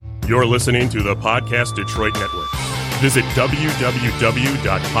You're listening to the Podcast Detroit Network. Visit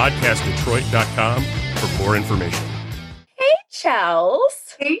www.podcastdetroit.com for more information. Hey,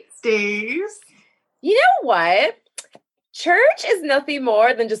 Chels. Hey, Stace. You know what? Church is nothing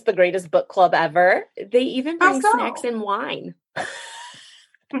more than just the greatest book club ever. They even bring snacks and wine.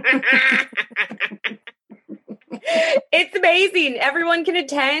 It's amazing. Everyone can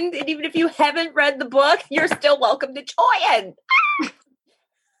attend. And even if you haven't read the book, you're still welcome to join.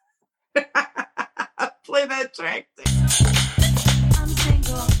 Play that track. I'm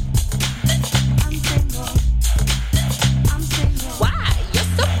single. I'm single. I'm single. Why? You're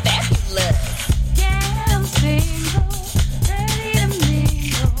so fabulous. Yeah, I'm single. Ready to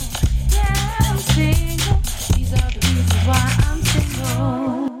mingle. Yeah, I'm single. These are the reasons why I'm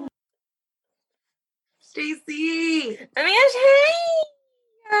single. Stacy.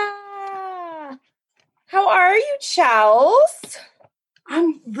 How are you, Chels?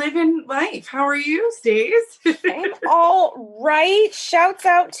 I'm living life. How are you, Stace? I'm all right. Shouts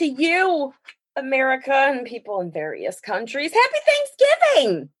out to you, America, and people in various countries. Happy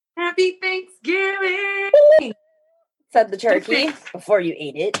Thanksgiving! Happy Thanksgiving. Said the turkey before you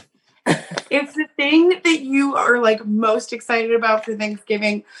ate it. If the thing that you are like most excited about for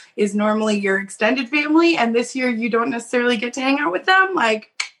Thanksgiving is normally your extended family, and this year you don't necessarily get to hang out with them,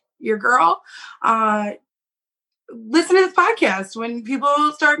 like your girl, listen to this podcast when people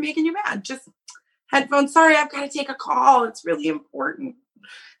start making you mad. Just headphones. Sorry, I've got to take a call. It's really important.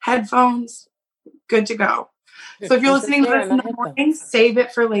 Headphones. Good to go. So if you're listening to this in the morning, save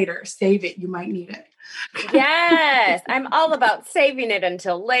it for later. Save it. You might need it. Yes, I'm all about saving it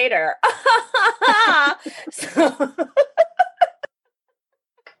until later.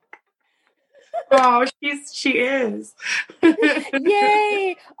 Oh, she is.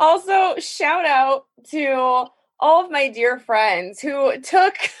 Yay! Also, shout out to all of my dear friends who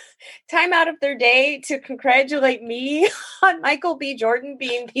took time out of their day to congratulate me on Michael B. Jordan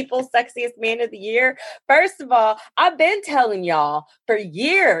being People's Sexiest Man of the Year. First of all, I've been telling y'all for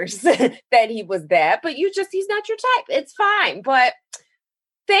years that he was that, but he's not your type. It's fine. But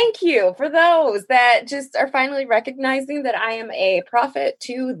thank you for those that just are finally recognizing that I am a prophet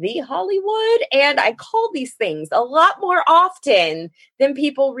to the Hollywood, and I call these things a lot more often than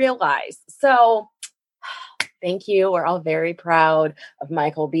people realize. So thank you. We're all very proud of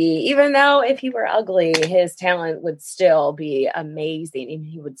Michael B. Even though if he were ugly, his talent would still be amazing and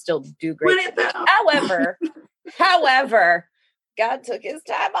he would still do great. However, God took his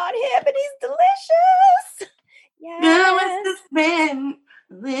time on him and he's delicious. I was to spend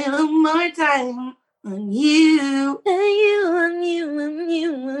a little more time on you. On you.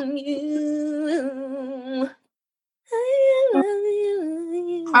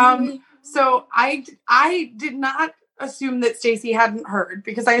 So I did not assume that Stacy hadn't heard,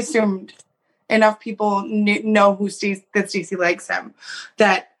 because I assumed enough people know that Stacy likes him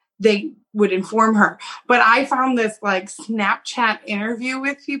that they would inform her. But I found this like Snapchat interview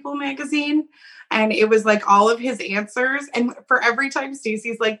with People magazine, and it was like all of his answers. And for every time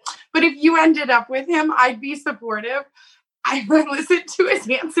Stacy's like, but if you ended up with him, I'd be supportive. I listened to his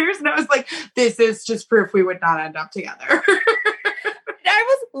answers and I was like, this is just proof we would not end up together. I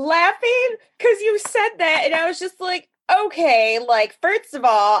was laughing because you said that, and I was just like, okay, like, first of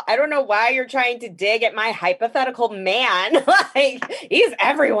all, I don't know why you're trying to dig at my hypothetical man. Like, he's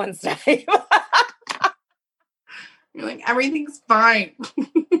everyone's type. You're like, everything's fine.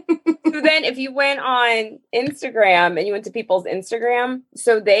 So then if you went on Instagram and you went to People's Instagram,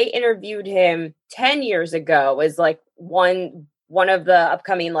 so they interviewed him 10 years ago as like one of the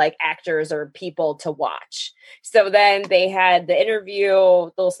upcoming like actors or people to watch. So then they had the interview,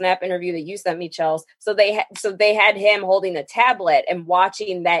 the little snap interview that you sent me, Chels. So they had him holding a tablet and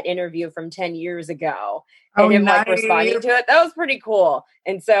watching that interview from 10 years ago. And him like responding to it. That was pretty cool.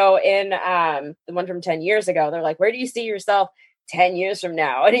 And so in the one from 10 years ago, they're like, where do you see yourself 10 years from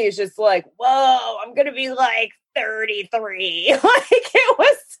now? And he's just like, whoa, I'm going to be like 33. Like, it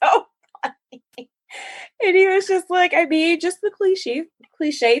was so funny. And he was just like, I mean, just the cliche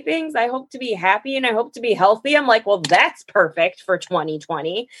things. I hope to be happy and I hope to be healthy. I'm like, well, that's perfect for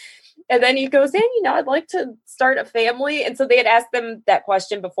 2020. And then he goes in, I'd like to start a family. And so they had asked them that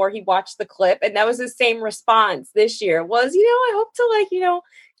question before he watched the clip. And that was his same response this year was, I hope to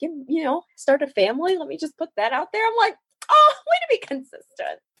start a family. Let me just put that out there. I'm like, oh, way to be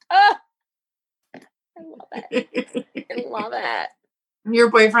consistent. Oh, I love it. I love it.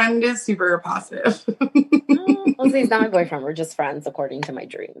 Your boyfriend is super positive. Well, he's not my boyfriend. We're just friends according to my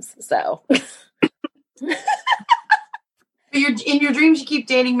dreams. So. In your dreams, you keep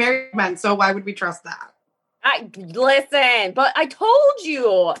dating married men, so why would we trust that? Listen, but I told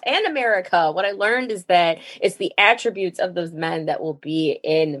you, and America, what I learned is that it's the attributes of those men that will be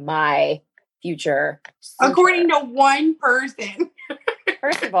in my future. According to one person.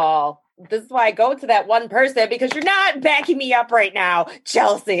 First of all, this is why I go to that one person, because you're not backing me up right now,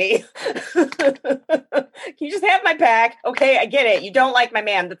 Chelsea. Can you just have my back? Okay, I get it. You don't like my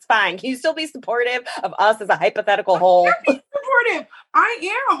man. That's fine. Can you still be supportive of us as a hypothetical whole? Supportive.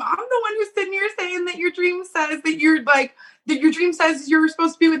 I am. I'm the one who's sitting here saying that your dream says that you're like, that your dream says you're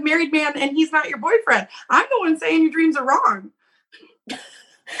supposed to be with married man and he's not your boyfriend. I'm the one saying your dreams are wrong.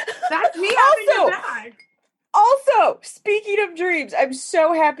 That's me having your back. Also, speaking of dreams, I'm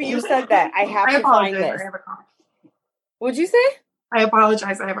so happy you said that. I have to find this. I have a cough. What'd you say? I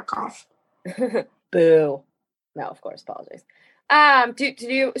apologize. I have a cough. Boo. No, of course, apologize.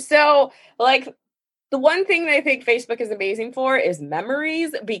 So like the one thing that I think Facebook is amazing for is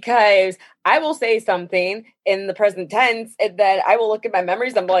memories, because I will say something in the present tense and then I will look at my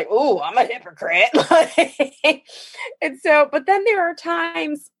memories. I'm like, ooh, I'm a hypocrite. And so, but then there are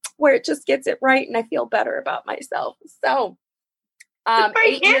times where it just gets it right and I feel better about myself. So,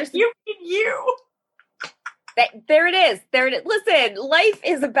 8 years. You. There it is. Listen, life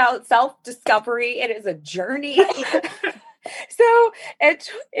is about self-discovery. It is a journey. So in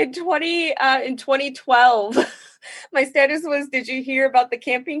 2012, my status was, did you hear about the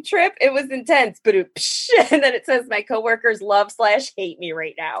camping trip? It was intense. But and then it says my coworkers love/hate me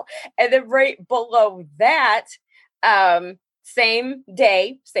right now. And then right below that, same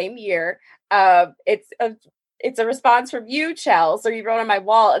day, same year, it's a response from you, Chels. So you wrote on my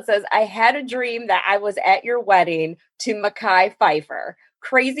wall, it says, I had a dream that I was at your wedding to Mackay Pfeiffer.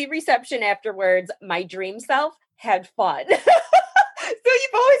 Crazy reception afterwards. My dream self had fun. So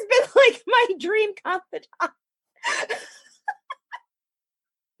you've always been like my dream confidant.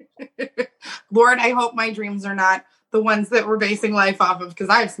 Lord, I hope my dreams are not the ones that we're basing life off of, because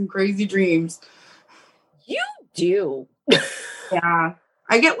I have some crazy dreams. You do. Yeah.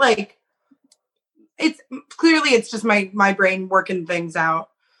 I get like, it's just my brain working things out.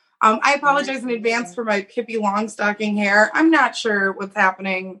 I apologize in advance for my Pippi Longstocking hair. I'm not sure what's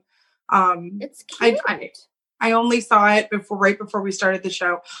happening. It's cute. I only saw it right before we started the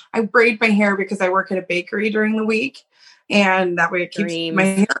show. I braid my hair because I work at a bakery during the week, and that way it keeps my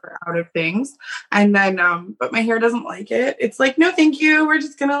hair out of things. And then, but my hair doesn't like it. It's like, no, thank you. We're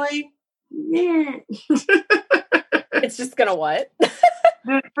just gonna like, yeah. It's just gonna what?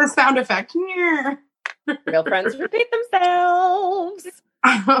 the sound effect. Yeah. Real friends repeat themselves.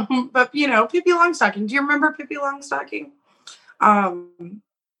 But Pippi Longstocking. Do you remember Pippi Longstocking?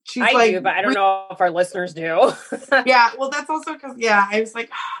 I do, but I don't know if our listeners do. Yeah, well, that's also because, I was like,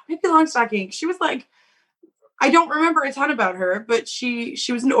 Pippi Longstocking. She was like, I don't remember a ton about her, but she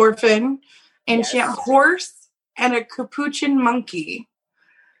was an orphan, and she had a horse and a capuchin monkey.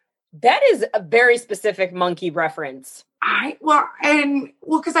 That is a very specific monkey reference.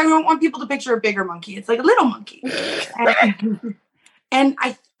 Because I don't want people to picture a bigger monkey. It's like a little monkey. And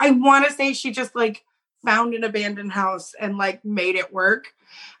I want to say she just like found an abandoned house and like made it work.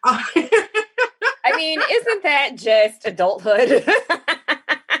 I mean, isn't that just adulthood?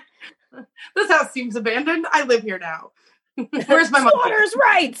 This house seems abandoned. I live here now. Where's my monkey? Squatters'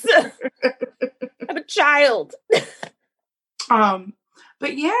 rights. I'm a child.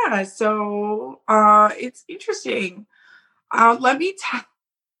 But yeah, so it's interesting. Let me tell.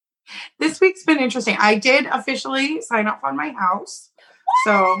 This week's been interesting. I did officially sign off on my house.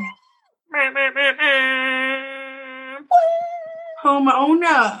 So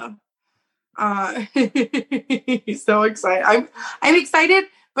homeowner. So excited. I'm excited,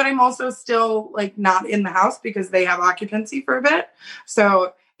 but I'm also still like not in the house because they have occupancy for a bit.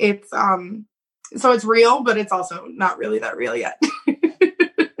 So it's real, but it's also not really that real yet.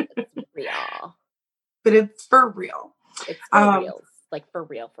 It's real. But it's for real. It's for real. Like for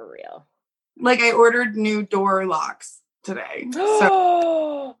real. Like I ordered new door locks today.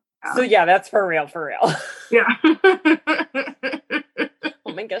 So yeah, that's for real. Yeah.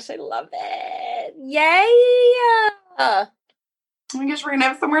 Oh my gosh, I love it. Yay! I guess we're gonna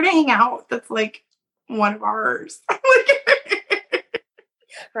have somewhere to hang out that's like one of ours.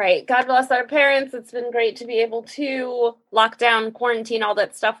 Right. God bless our parents. It's been great to be able to lock down, quarantine, all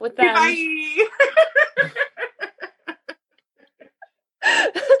that stuff with them. Bye.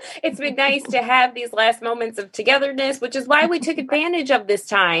 It's been nice to have these last moments of togetherness, which is why we took advantage of this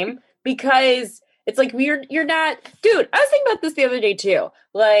time, because it's like you're not, dude, I was thinking about this the other day too.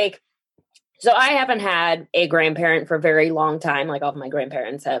 Like, So I haven't had a grandparent for a very long time. Like all of my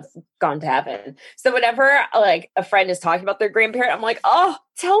grandparents have gone to heaven. So whenever like a friend is talking about their grandparent, I'm like, oh,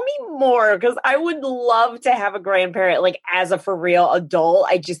 tell me more. Because I would love to have a grandparent like as a for real adult.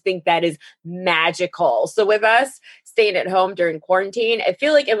 I just think that is magical. So with us staying at home during quarantine, I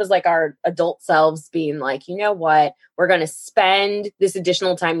feel like it was like our adult selves being like, you know what? We're going to spend this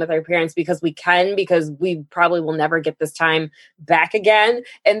additional time with our parents because we can, because we probably will never get this time back again.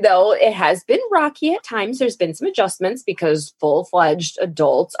 And though it has been rocky at times, there's been some adjustments because full-fledged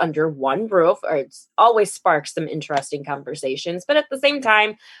adults under one roof it's always sparks some interesting conversations. But at the same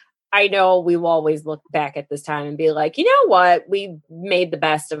time, I know we will always look back at this time and be like, you know what? We made the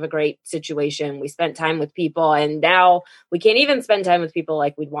best of a great situation. We spent time with people, and now we can't even spend time with people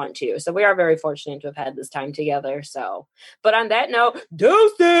like we'd want to. So we are very fortunate to have had this time together. So, but on that note,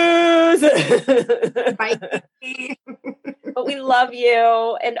 deuces! Bye. But we love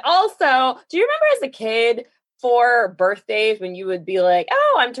you. And also, do you remember as a kid for birthdays when you would be like,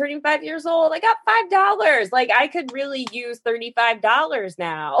 oh, I'm turning 5 years old. I got $5. Like I could really use $35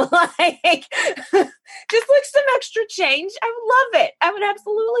 now. Like just like some extra change. I would love it. I would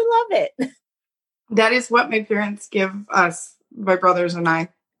absolutely love it. That is what my parents give us, my brothers and I,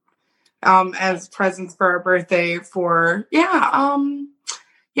 as presents for our birthday for,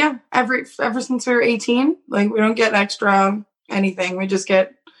 ever since we were 18, like we don't get extra anything. We just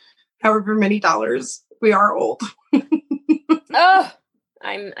get however many dollars. We are old. Oh,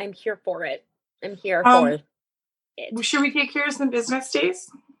 I'm here for it. I'm here for it. Should we take care of some business days?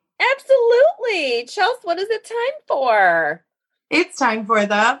 Absolutely. Chelsea, what is it time for? It's time for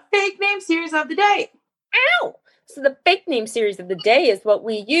the fake name series of the day. Ow! So the fake name series of the day is what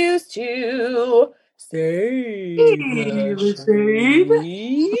we use to save the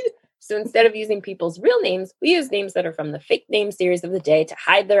shade. So instead of using people's real names, we use names that are from the fake name series of the day to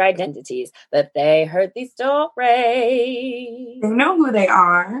hide their identities. But if they heard these stories, They know who they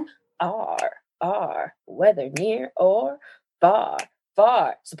are. are, whether near or far.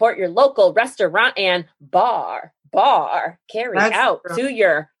 Support your local restaurant and bar. Carry That's out true. to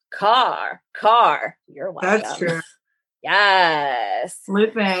your car. You're welcome. That's true. Yes.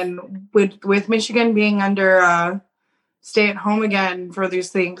 Listen, with Michigan being under stay at home again for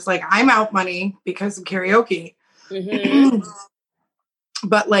these things, like I'm out money because of karaoke. Mm-hmm.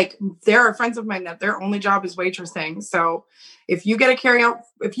 But like there are friends of mine that their only job is waitressing. So if you get a carry out,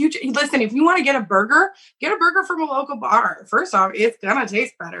 if you want to get a burger from a local bar. First off, it's gonna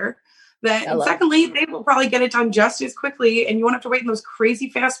taste better. Then secondly, they will probably get it done just as quickly, and you won't have to wait in those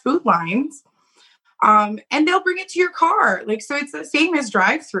crazy fast food lines. And they'll bring it to your car. Like, so it's the same as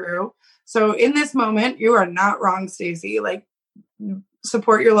drive-through. So in this moment, you are not wrong, Stacey. Like,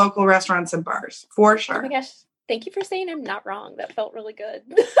 support your local restaurants and bars for sure. Oh my gosh. Thank you for saying I'm not wrong. That felt really good.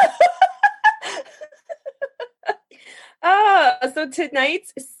 So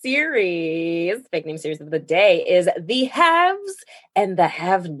tonight's series, fake name series of the day, is the haves and the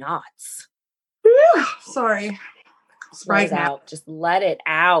have-nots. Sorry. Let it out. Just let it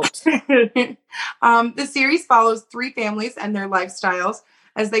out. The series follows three families and their lifestyles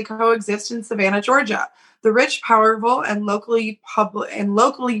as they coexist in Savannah, Georgia. The rich, powerful, and locally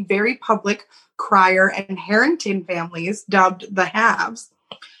very public Crier and Harrington families, dubbed the haves,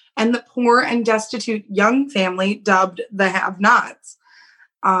 and the poor and destitute Young family, dubbed the have-nots.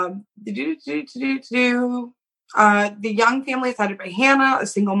 The Young family is headed by Hannah, a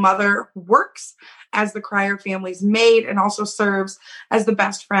single mother who works as the Crier family's maid and also serves as the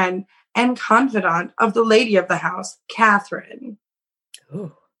best friend and confidant of the lady of the house, Catherine.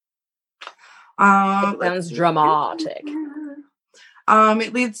 Ooh. Sounds dramatic.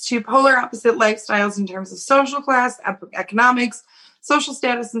 It leads to polar opposite lifestyles in terms of social class, economics, social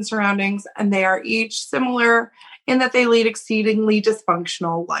status, and surroundings, and they are each similar in that they lead exceedingly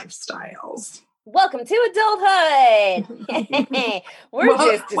dysfunctional lifestyles. Welcome to adulthood.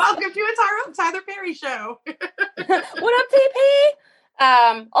 Welcome to a Tyler Perry show. What up, TP?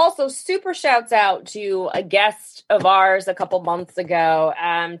 Also, super shouts out to a guest of ours a couple months ago,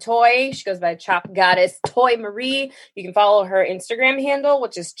 Toy. She goes by Chop Goddess Toy Marie. You can follow her Instagram handle,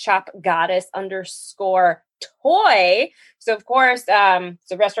 which is chopgoddess_toy. So, of course,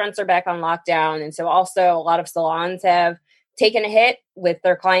 so restaurants are back on lockdown, and so also a lot of salons have taken a hit with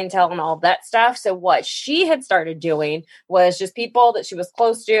their clientele and all of that stuff. So what she had started doing was just people that she was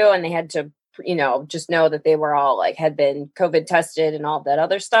close to, and they had to, just know that they were all had been COVID tested and all that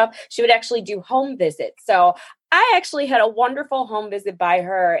other stuff. She would actually do home visits. So I actually had a wonderful home visit by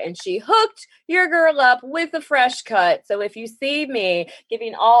her, and she hooked your girl up with a fresh cut. So if you see me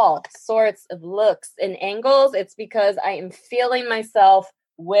giving all sorts of looks and angles, it's because I am feeling myself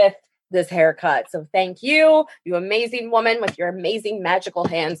with this haircut. So thank you, you amazing woman with your amazing magical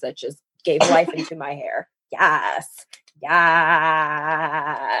hands that just gave life into my hair. Yes.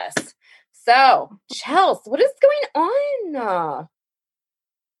 Yes. So, Chelsea, what is going on?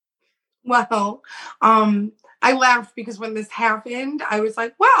 Well, I laughed because when this happened, I was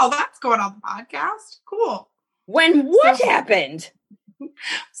like, wow, that's going on the podcast. Cool. When what happened?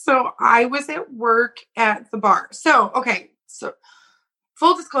 So I was at work at the bar. So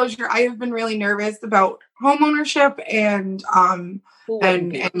full disclosure, I have been really nervous about home ownership and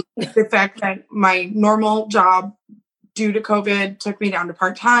the fact that my normal job due to COVID took me down to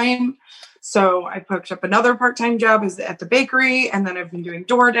part-time. So I picked up another part-time job at the bakery, and then I've been doing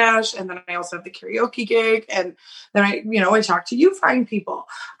DoorDash, and then I also have the karaoke gig, and then I talk to you fine people.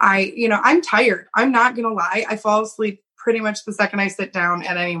 I'm tired. I'm not gonna lie. I fall asleep pretty much the second I sit down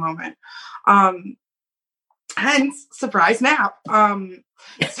at any moment. Hence, surprise nap.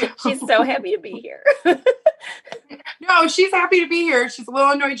 She's so happy to be here. No, she's happy to be here. She's a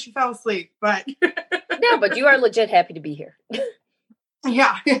little annoyed she fell asleep, but no, but you are legit happy to be here.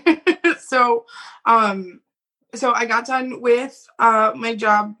 Yeah. So I got done with my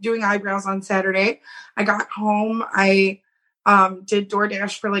job doing eyebrows on Saturday. I got home. I did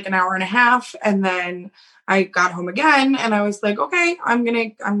DoorDash for like an hour and a half, and then I got home again, and I was like, okay, I'm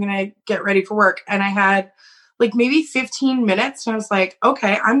gonna get ready for work. And I had like maybe 15 minutes, and I was like,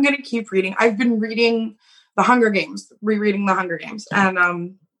 okay, I'm gonna keep reading. I've been reading The Hunger Games, rereading The Hunger Games,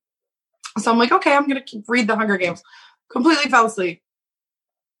 and so I'm like, okay, I'm gonna read The Hunger Games. Completely fell asleep.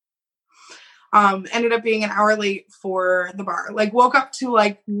 Ended up being an hour late for the bar. Like, woke up to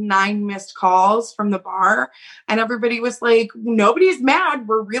like 9 missed calls from the bar, and everybody was like, nobody's mad.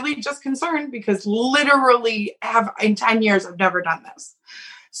 We're really just concerned because literally in 10 years, I've never done this.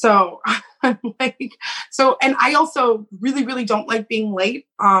 So I'm like, and I also really, really don't like being late.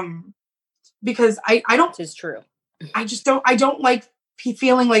 Because I don't, This is true. I don't like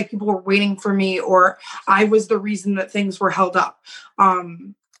feeling like people were waiting for me or I was the reason that things were held up.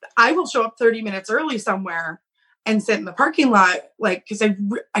 I will show up 30 minutes early somewhere and sit in the parking lot, like, because I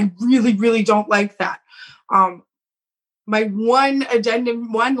really, really don't like that. My one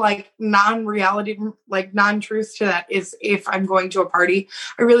addendum, like non-reality, like non-truth to that is if I'm going to a party,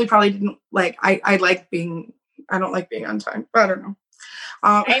 I really probably didn't like, I don't like being on time. I don't know.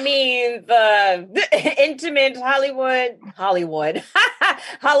 I mean, the intimate Hollywood,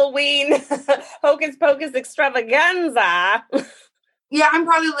 Halloween, hocus pocus extravaganza. Yeah, I'm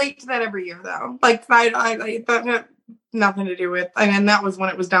probably late to that every year though. Like that had nothing to do with. I mean, that was when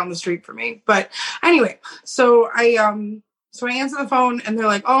it was down the street for me. But anyway, so I answer the phone and they're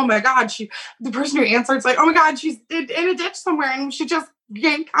like, "Oh my God!" The person who answered is like, "Oh my God, she's in a ditch somewhere and she just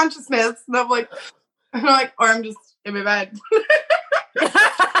gained consciousness." And I'm like, or I'm just in my bed.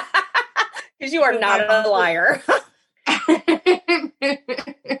 Because you are not a liar.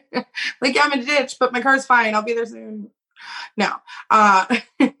 Like, I'm in a ditch, but my car's fine. I'll be there soon. No,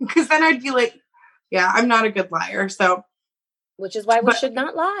 because then I'd be like, yeah, I'm not a good liar. So, which is why we should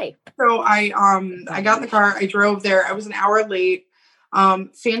not lie. So I got in the car. I drove there. I was an hour late.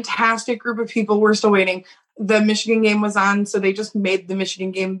 Fantastic group of people were still waiting. The Michigan game was on, so they just made the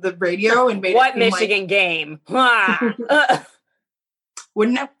Michigan game the radio and made what Michigan game?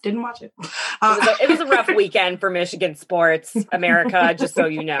 Wouldn't have, didn't watch it. It was a rough weekend for Michigan sports, America, just so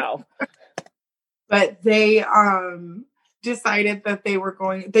you know. But they decided that they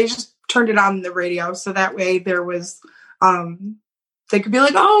just turned it on the radio. So that way there was, they could be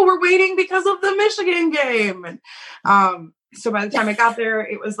like, oh, we're waiting because of the Michigan game. And so by the time I got there,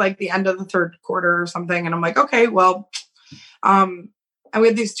 it was like the end of the third quarter or something. And I'm like, okay, well, and we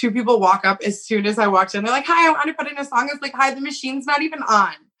had these two people walk up as soon as I walked in. They're like, hi, I want to put in a song. I was like, hi, the machine's not even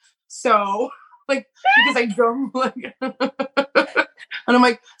on. So like, because I drove like, and I'm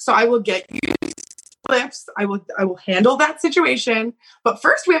like, so I will get you clips. I will handle that situation. But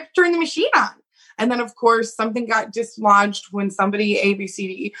first we have to turn the machine on. And then of course something got dislodged when somebody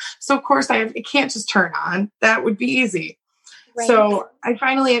ABCD. So of course it can't just turn on. That would be easy. Right. So I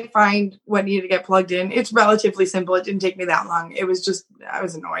finally had to find what needed to get plugged in. It's relatively simple. It didn't take me that long. It was just, I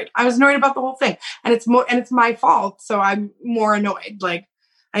was annoyed. I was annoyed about the whole thing. And it's my fault. So I'm more annoyed. Like,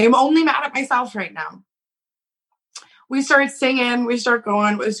 I am only mad at myself right now. We started singing. We started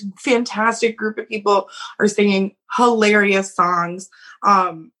going. It was a fantastic group of people are singing hilarious songs.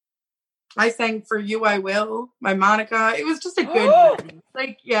 I sang For You I Will by Monica. It was just a good one.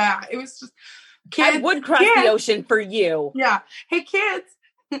 Like, yeah, it was just kids. I would cross the ocean for you. Yeah. Hey, kids,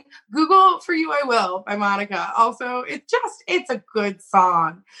 Google For You I Will by Monica. Also, it's a good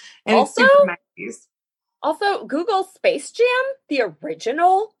song. And also, it's super nice. Also, Google Space Jam, the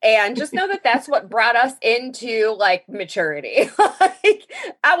original, and just know that that's what brought us into like maturity. Like,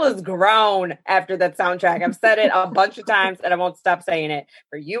 I was grown after that soundtrack. I've said it a bunch of times and I won't stop saying it.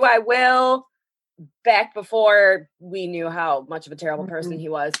 For You, I Will, back before we knew how much of a terrible person he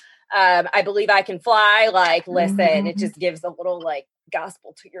was. I Believe I Can Fly. Like, listen, it just gives a little like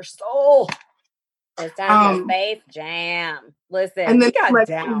gospel to your soul. It's time for Space Jam. Listen, And then we got like,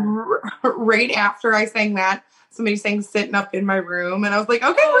 down. right after I sang that, somebody sang Sitting Up in My Room. And I was like,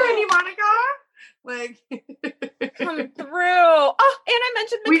 okay, Brandy Monica. Like, Come through. Oh, and I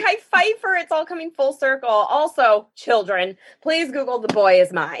mentioned Mekhi Phifer. It's all coming full circle. Also, children, please Google The Boy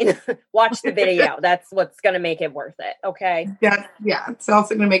Is Mine. Watch the video. That's what's going to make it worth it. Okay. yeah. It's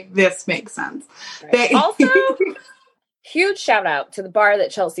also going to make this make sense. Right. Also, huge shout out to the bar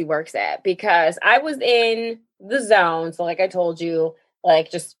that Chelsea works at, because I was in the zone. So like I told you,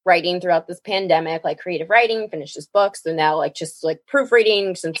 like just writing throughout this pandemic, like creative writing, finished this book. So now like just like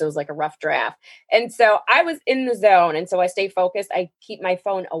proofreading, since it was like a rough draft. And so I was in the zone. And so I stay focused. I keep my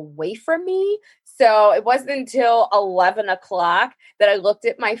phone away from me. So it wasn't until 11 o'clock that I looked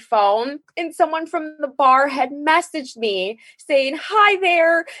at my phone and someone from the bar had messaged me saying, "Hi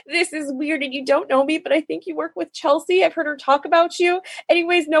there, this is weird and you don't know me, but I think you work with Chelsea. I've heard her talk about you.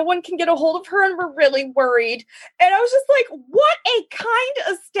 Anyways, no one can get a hold of her and we're really worried." And I was just like, what a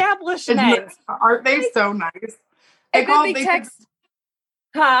kind establishment. Aren't they so nice? And then they text,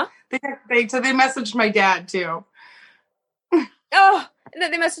 huh? They messaged my dad too. Oh, and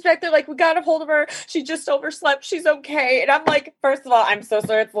then they message back. They're like, "We got a hold of her. She just overslept. She's okay." And I'm like, first of all, I'm so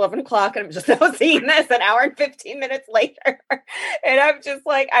sorry. It's 11 o'clock and I'm just now seeing this an hour and 15 minutes later. And I'm just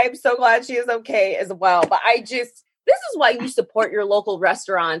like, I am so glad she is okay as well. But this is why you support your local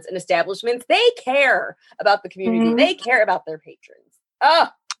restaurants and establishments. They care about the community. Mm-hmm. They care about their patrons. Oh,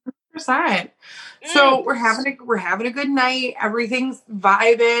 100%. So we're having a good night. Everything's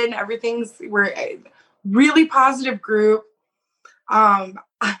vibing. We're a really positive group.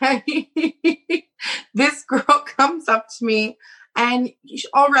 This girl comes up to me and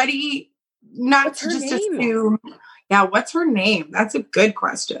already not What's her to just name? assume. Yeah, what's her name? That's a good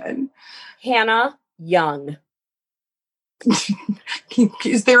question. Hannah Young.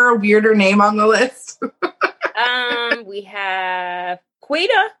 Is there a weirder name on the list? We have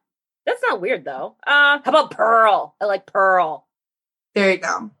Quita. That's not weird though. How about Pearl? I like Pearl. There you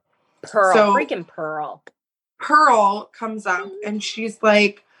go. Pearl. So- Freaking Pearl. Pearl comes up and she's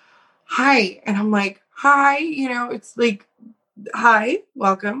like, "Hi." And I'm like, "Hi." You know, it's like, "Hi,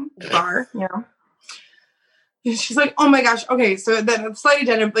 welcome, bar." You know. And she's like, "Oh my gosh." Okay. So then a slight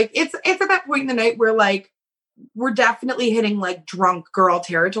addendum, like it's at that point in the night where like, we're definitely hitting like drunk girl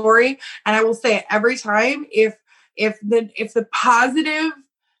territory. And I will say every time, if the positive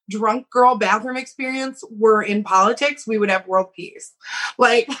drunk girl bathroom experience were in politics, we would have world peace.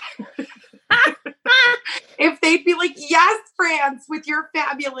 Like, if they'd be like, "Yes, France, with your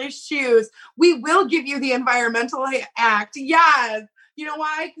fabulous shoes, we will give you the environmental act. Yes." You know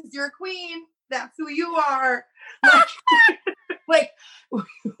why? Because you're a queen. That's who you are. Like,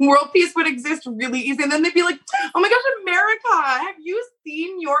 world peace would exist really easy. And then they'd be like, "Oh my gosh, America, have you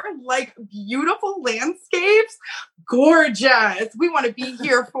seen your like beautiful landscapes? Gorgeous. We want to be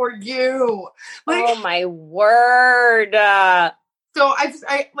here for you." Like, Oh my word. so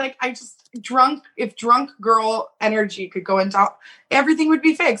if drunk girl energy could go into, everything would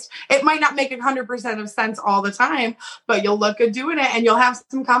be fixed. It might not make 100% of sense all the time, but you'll look good doing it and you'll have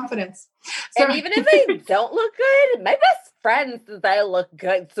some confidence. So, And even if they don't look good, my best friend says I look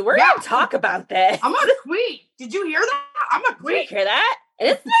good. So we're going to talk about this. I'm a queen. Did you hear that? I'm a Did queen. you hear that? And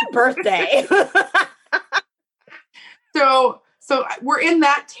it's my birthday. So we're in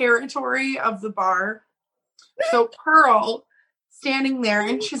that territory of the bar. So Pearl standing there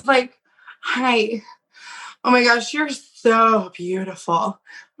and she's like, "Hi. Oh my gosh, you're so beautiful."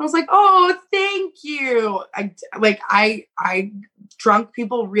 I was like, "Oh, thank you." I drunk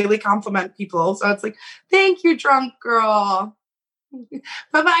people really compliment people. So it's like, "Thank you, drunk girl.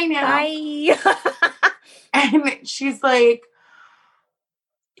 Bye-bye now." Bye. And she's like,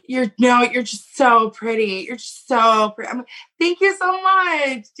 you're just so pretty. You're just so pretty." I'm like, "Thank you so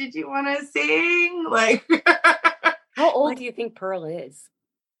much. Did you want to sing?" Like, How old do you think Pearl is?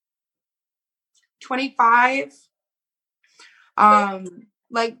 25.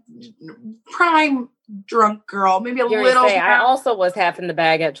 Like prime drunk girl, maybe a You're little. say, I also was half in the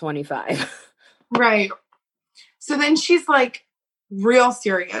bag at 25. Right. So then she's like real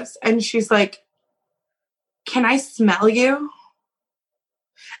serious and she's like, "Can I smell you?"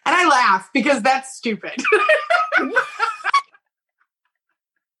 And I laugh because that's stupid.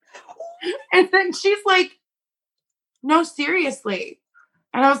 And then she's like, no, seriously.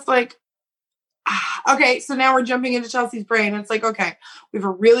 And I was like, okay, so now we're jumping into Chelsea's brain. It's like, okay, we have a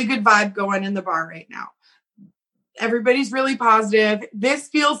really good vibe going in the bar right now. Everybody's really positive. This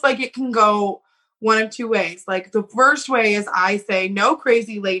feels like it can go one of two ways. Like the first way is I say, no,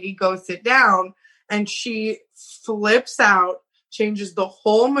 crazy lady, go sit down. And she flips out, changes the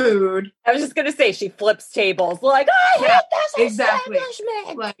whole mood. I was just going to say, she flips tables. Like, I hate this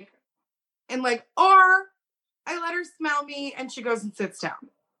establishment. Or I let her smell me and she goes and sits down.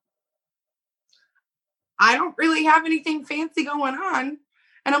 I don't really have anything fancy going on.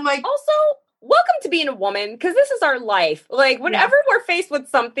 And I'm like, also, welcome to being a woman, because this is our life. Like, whenever we're faced with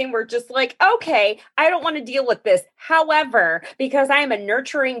something, we're just like, okay, I don't want to deal with this. However, because I am a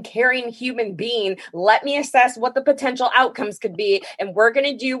nurturing, caring human being, let me assess what the potential outcomes could be, and we're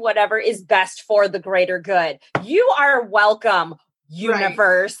going to do whatever is best for the greater good. You are welcome,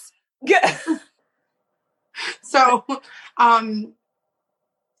 universe. Right. So,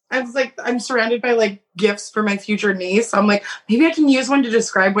 I was like, I'm surrounded by like gifts for my future niece. So I'm like, maybe I can use one to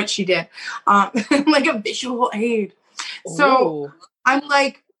describe what she did. Like a visual aid. So Ooh. I'm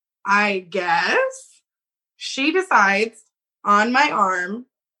like, I guess she decides on my arm,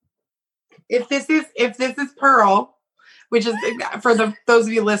 if this is Pearl, which is for those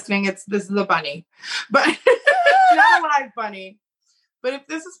of you listening, this is a bunny, but not a live bunny. But if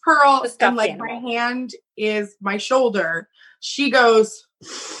this is Pearl and like my hand is my shoulder, she goes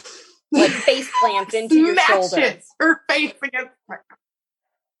like face plants into your shoulder. Her face against my arm.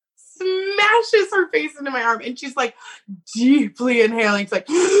 Smashes her face into my arm, and she's like deeply inhaling. It's like,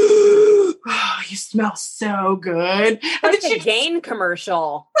 oh, you smell so good. And Like a Gain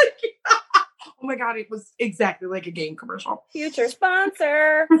commercial. Oh my God, it was exactly like a Gain commercial. Future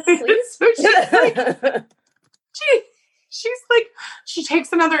sponsor, please. So she's like, she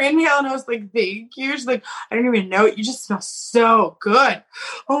takes another inhale, and I was like, thank you. She's like, I don't even know it. You just smell so good.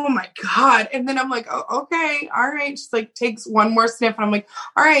 Oh my God. And then I'm like, oh, okay, all right. She's like, takes one more sniff, and I'm like,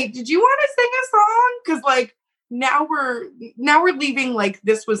 all right, did you want to sing a song? Because like now we're leaving like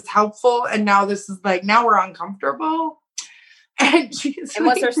this was helpful, and now this is like, now we're uncomfortable. And she's and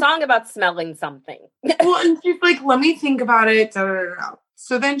what's her song about smelling something? Well, and she's like, let me think about it. Da, da, da, da.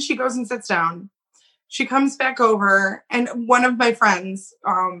 So then she goes and sits down. She comes back over, and one of my friends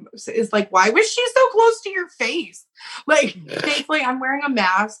is like, why was she so close to your face? Like, thankfully, I'm wearing a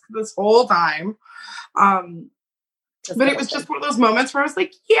mask this whole time. But it was just one of those moments where I was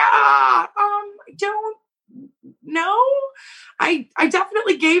like, yeah, I don't know. I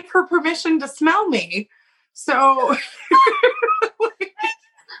definitely gave her permission to smell me. So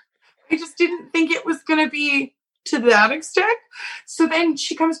I just didn't think it was going to be to that extent. So then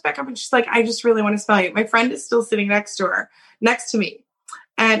she comes back up and she's like, I just really want to smell you. My friend is still sitting next to me.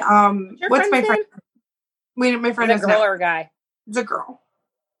 And what's my friend? My friend is a girl or a guy? It's a girl.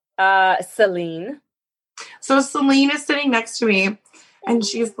 Celine. So Celine is sitting next to me, and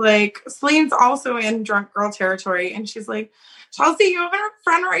she's like, Celine's also in drunk girl territory, and she's like, Chelsea, you haven't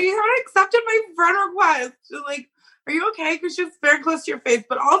accepted my friend request. She's like, are you okay? Because she's very close to your face,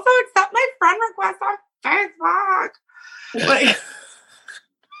 but also accept my friend request on Facebook. Like,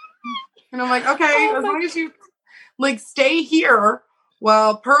 and I'm like, okay, as long as you like stay here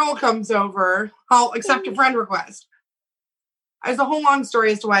while Pearl comes over, I'll accept your friend request. There's a whole long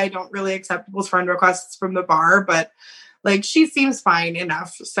story as to why I don't really accept people's friend requests from the bar, but like she seems fine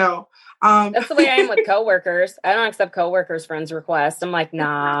enough. So that's the way I am with coworkers. I don't accept coworkers' friends' requests. I'm like,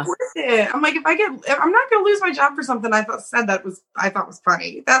 nah. Worth it. I'm like, if I'm not going to lose my job for something I thought was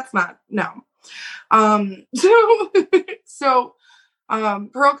funny. That's not, no. So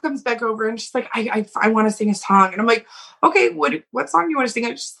Pearl comes back over, and she's like, I want to sing a song. And I'm like, okay, what song do you want to sing?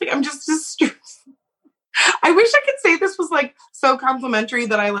 And she's like, I'm just I wish I could say this was like so complimentary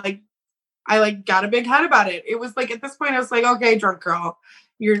that I got a big head about it. It was like, at this point I was like, okay, drunk girl,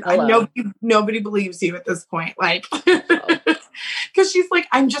 nobody believes you at this point. Like, cause she's like,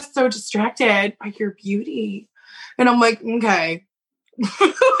 I'm just so distracted by your beauty. And I'm like, okay.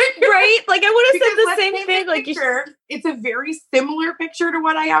 Right? Like I would have said the same thing. Like it's a very similar picture to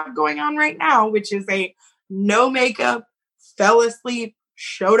what I have going on right now, which is a no makeup, fell asleep,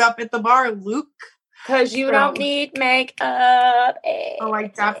 showed up at the bar Luke. Because you don't need makeup. Oh,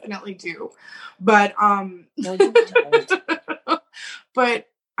 I definitely do. But no, you don't. but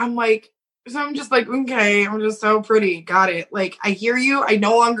I'm like, so I'm just like, okay, I'm just so pretty. Got it. Like, I hear you. I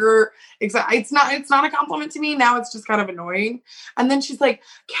no longer it's not a compliment to me. Now it's just kind of annoying. And then she's like,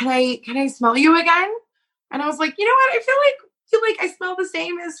 can I smell you again? And I was like, you know what? I feel like I smell the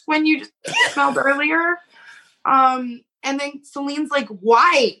same as when you just smelled earlier. And then Celine's like,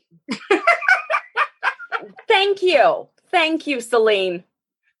 why? Thank you. Thank you, Celine.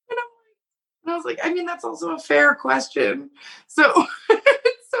 And I was like, I mean, that's also a fair question. So,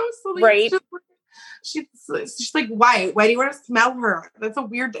 so Celine, Right. she's like, why? Why do you want to smell her? That's a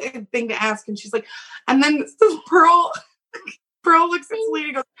weird thing to ask. And she's like, and then Pearl looks at Celine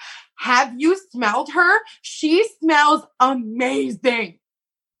and goes, have you smelled her? She smells amazing.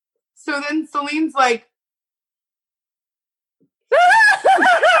 So then Celine's like,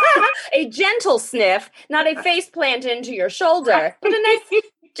 a gentle sniff, not a face plant into your shoulder, but a nice,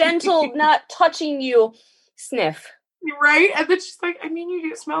 gentle, not touching you sniff. right? And then she's like, I mean, you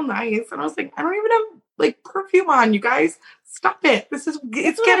do smell nice. And I was like, I don't even have like perfume on, you guys. Stop it. It's That's what I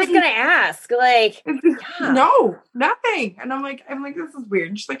was getting gonna ask. Like, yeah. no, nothing. And I'm like, this is weird.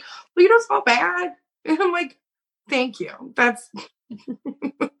 And she's like, well, you don't smell bad. And I'm like, thank you. That's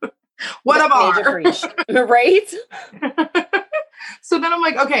what a Major bar. preach. Right? So then I'm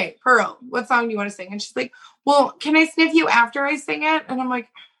like, okay, Pearl, what song do you want to sing? And she's like, well, can I sniff you after I sing it? And I'm like,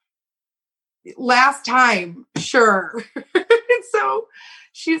 last time, sure. And so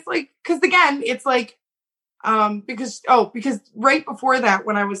she's like, because again, it's like, because right before that,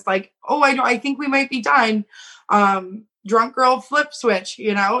 when I was like, oh, I think we might be done. Drunk girl flip switch,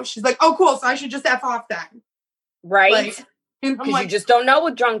 you know? She's like, oh, cool. So I should just F off then. Right? Like, and I'm Because like, you just don't know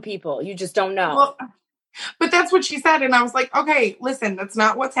with drunk people. You just don't know. well, but that's what she said. And I was like, okay, listen, that's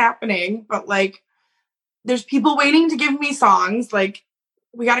not what's happening. But like, there's people waiting to give me songs. Like,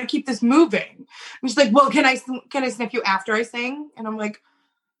 we got to keep this moving. And she's like, well, can I sniff you after I sing? And I'm like,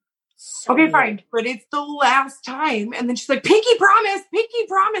 So okay, weird. fine. But it's the last time. And then she's like, pinky promise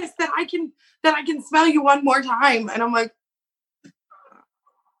that I can smell you one more time. And I'm like,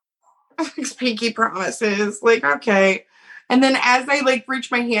 pinky promises. Like, okay. And then as I like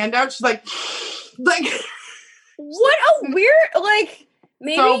reach my hand out, she's like, What a weird, like,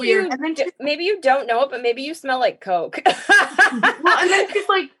 maybe so weird. And then maybe you don't know it, but maybe you smell like Coke. well, and then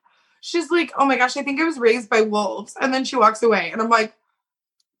she's like, oh my gosh, I think I was raised by wolves. And then she walks away. And I'm like,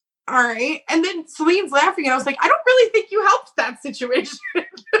 all right. And then Celine's laughing. And I was like, I don't really think you helped that situation.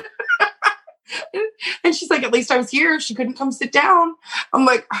 And she's like, at least I was here. She couldn't come sit down. I'm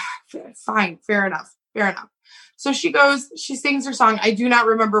like, fine, fair enough. So she sings her song. I do not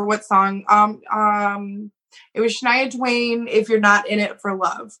remember what song. It was Shania Twain, If You're Not In It for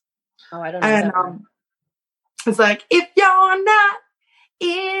Love. Oh, I don't know. And that one. it's like, if you're not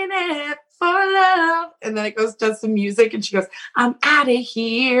in it for love. And then it does some music and she goes, I'm out of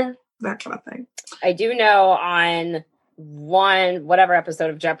here. That kind of thing. I do know on whatever episode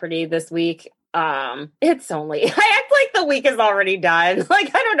of Jeopardy this week, it's only, I act like the week is already done.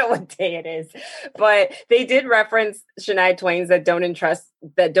 Like, I don't know what day it is, but they did reference Shania Twain's that don't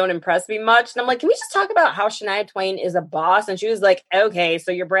impress me much. And I'm like, can we just talk about how Shania Twain is a boss? And she was like, okay,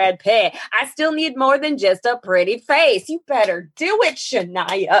 so you're Brad Pitt. I still need more than just a pretty face. You better do it,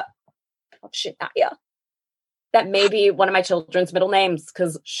 Shania. Oh, Shania. That may be one of my children's middle names,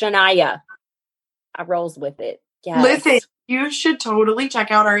 because Shania. I rolls with it. Yes. Listen, you should totally check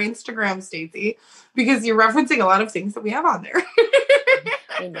out our Instagram, Stacey, because you're referencing a lot of things that we have on there.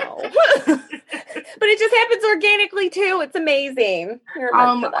 I know. But it just happens organically too. It's amazing. You're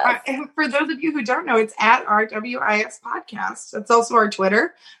meant for this. For those of you who don't know, it's at RWIS Podcast. It's also our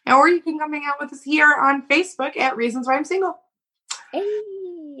Twitter. Or you can come hang out with us here on Facebook at Reasons Why I'm Single. Hey.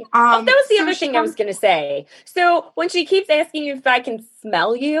 That was the so other she thing I was going to say. So when she keeps asking you if I can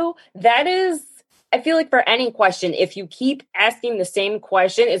smell you, that is, I feel like for any question, if you keep asking the same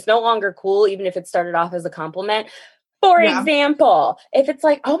question, it's no longer cool, even if it started off as a compliment. For example, if it's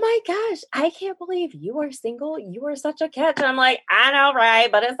like, oh my gosh, I can't believe you are single. You are such a catch. And I'm like, I know,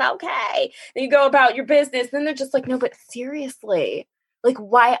 right? But it's okay. Then you go about your business. Then they're just like, no, but seriously, like,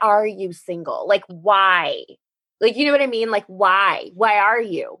 why are you single? Like, why? Like, you know what I mean? Like, why? Why are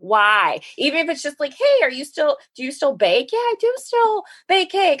you? Why? Even if it's just like, hey, do you still bake? Yeah, I do still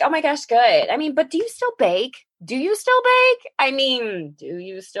bake cake. Oh my gosh, good. I mean, but do you still bake? Do you still bake? I mean, do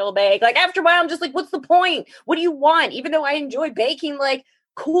you still bake? Like, after a while, I'm just like, what's the point? What do you want? Even though I enjoy baking, like,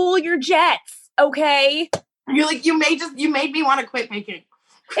 cool your jets, okay? You're like, you made me want to quit baking.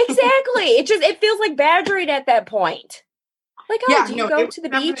 Exactly. It feels like badgering at that point. Like, oh, Yeah, do you no, go it to the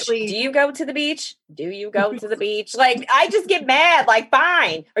was beach? definitely- Do you go to the beach? Do you go to the beach? Like, I just get mad. Like,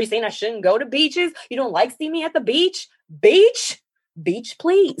 fine. Are you saying I shouldn't go to beaches? You don't like seeing me at the beach? Beach,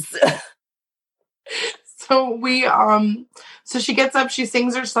 please. So so she gets up, she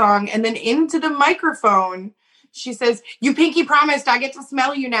sings her song, and then into the microphone, she says, you pinky promised I get to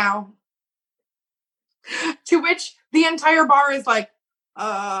smell you now. To which the entire bar is like,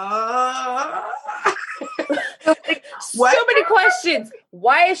 Like, so many questions.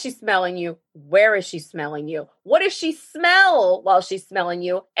 Why is she smelling you? Where is she smelling you? What does she smell while she's smelling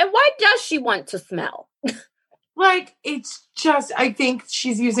you? And why does she want to smell? Like, it's just, I think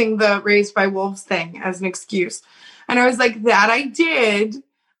she's using the Raised by Wolves thing as an excuse. And I was like, that I did.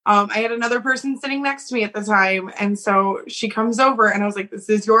 I had another person sitting next to me at the time. And so she comes over and I was like, this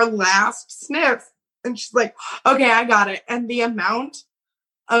is your last sniff. And she's like, okay, I got it. And the amount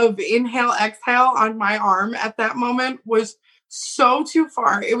of inhale, exhale on my arm at that moment was so too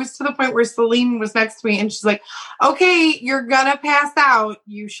far. It was to the point where Celine was next to me and she's like, okay, you're gonna pass out.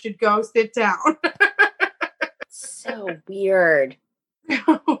 You should go sit down. So weird.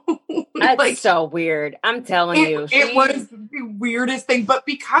 That's Like, so weird. I'm telling you. it was the weirdest thing. But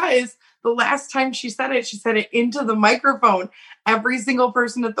because the last time she said it into the microphone. Every single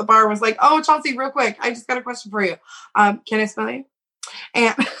person at the bar was like, oh, Chelsea, real quick, I just got a question for you. Can I smell you?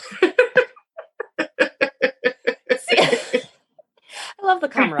 And I love the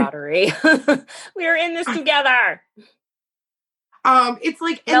camaraderie. We are in this together. it's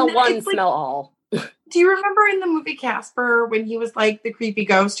like, Smell one, it's like, smell all. do you remember in the movie Casper when he was like the creepy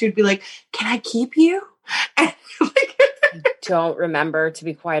ghost who'd be like, can I keep you? And like, Don't remember, to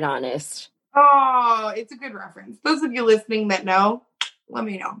be quite honest. oh, it's a good reference. Those of you listening that know, let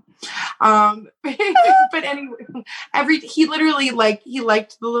me know. But anyway, he literally he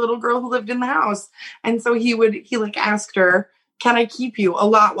liked the little girl who lived in the house. And so he asked her, can I keep you, a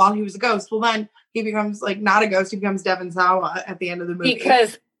lot while he was a ghost? Well, then he becomes like not a ghost. He becomes Devon Sawa at the end of the movie.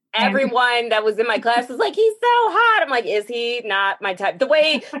 Because everyone that was in my class was like, he's so hot. I'm like, is he not my type? The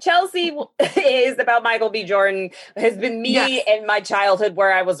way Chelsea is about Michael B. Jordan has been me Yes. in my childhood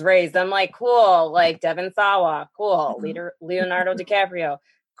where I was raised. I'm like, cool. Like Devon Sawa, cool. Leonardo DiCaprio,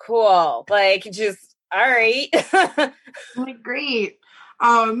 cool. Like, just, all right. I'm like, great.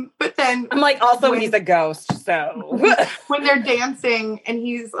 But then I'm like, also, he's a ghost. So when they're dancing and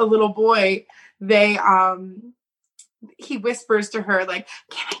he's a little boy, he whispers to her, like,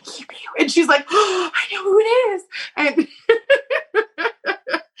 can I keep you? And she's like, oh, I know who it is. And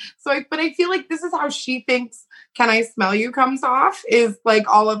but I feel like this is how she thinks Can I Smell You comes off, is like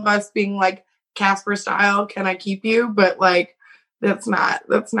all of us being like Casper style, can I keep you? But like, that's not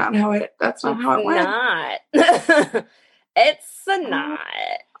how it went. not. It's not.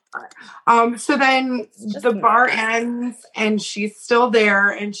 So then just the bar not. ends and she's still there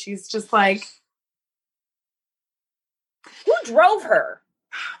and she's just like, Who drove her?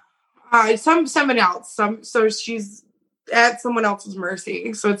 someone else. So she's at someone else's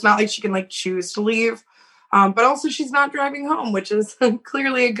mercy. So it's not like she can like choose to leave. But also she's not driving home, which is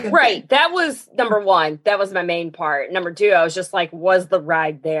clearly a good Right. thing. That was number one. That was my main part. Number two, I was just like, was the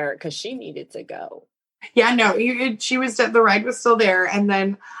ride there? Because she needed to go. Yeah, no, the ride was still there. And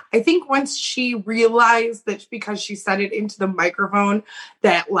then I think once she realized that because she said it into the microphone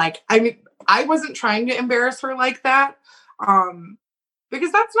that like, I mean, I wasn't trying to embarrass her like that.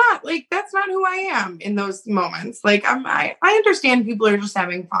 Because that's not who I am in those moments. Like I understand people are just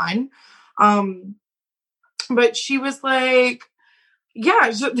having fun. But she was like,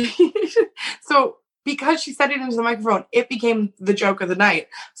 yeah. So because she said it into the microphone, it became the joke of the night.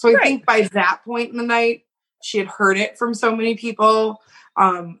 So I think by that point in the night, she had heard it from so many people,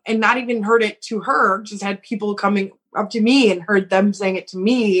 and not even heard it to her, just had people coming up to me and heard them saying it to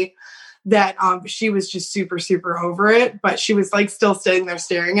me, that she was just super, super over it. But she was like still sitting there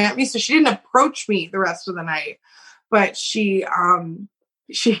staring at me. So she didn't approach me the rest of the night, but she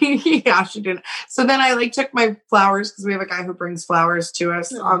didn't. So then I like took my flowers, because we have a guy who brings flowers to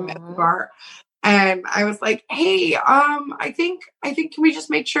us at the bar. And I was like, hey, I think can we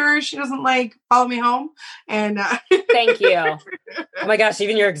just make sure she doesn't like follow me home? And Thank you. Oh my gosh,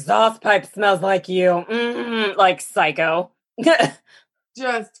 even your exhaust pipe smells like you. Like psycho.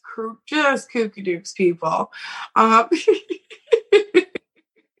 just kooky dukes people. Like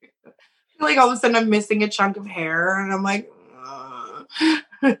all of a sudden I'm missing a chunk of hair and I'm like,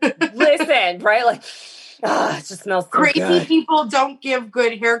 Listen, right? Like, it just smells so crazy good. people don't give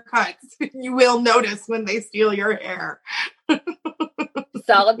good haircuts. You will notice when they steal your hair.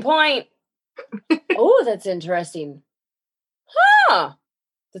 Solid point. Oh, that's interesting. Huh.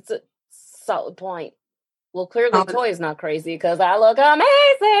 That's a solid point. Well, clearly Toy's not crazy because I look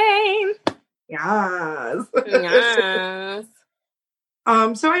amazing. Yes. Yes.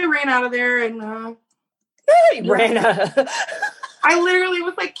 So I ran out of there and You ran out. I literally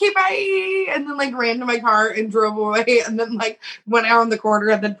was like, okay, bye. And then like ran to my car and drove away. And then like went out on the corner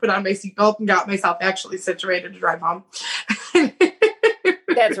and then put on my seatbelt and got myself actually situated to drive home.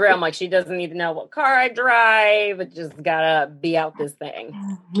 That's it's real. I'm like, she doesn't even know what car I drive. It just gotta be out this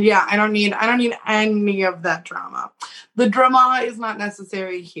thing. Yeah, I don't need any of that drama. The drama is not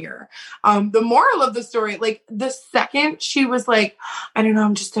necessary here. The moral of the story, like the second she was like, I don't know,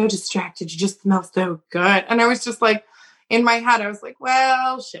 I'm just so distracted. You just smell so good. And I was just like, in my head, I was like,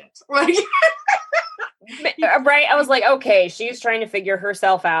 well, shit. Like, right? I was like, okay, she's trying to figure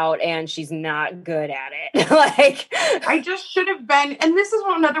herself out and she's not good at it. Like, I just should have been, and this is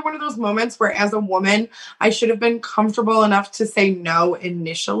another one of those moments where as a woman, I should have been comfortable enough to say no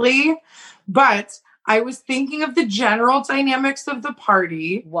initially, but I was thinking of the general dynamics of the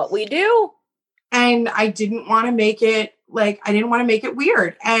party. what we do. And I didn't want to make it I didn't want to make it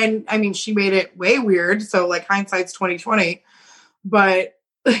weird. And I mean, she made it way weird. So like hindsight's 2020, but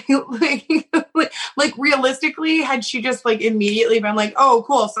like realistically, had she just like immediately been like, oh,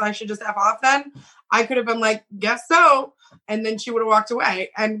 cool. So I should just F off then. I could have been like, guess so. And then she would have walked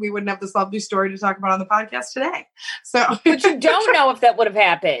away and we wouldn't have this lovely story to talk about on the podcast today. So, But you don't know if that would have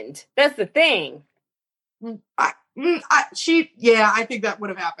happened. That's the thing. I think that would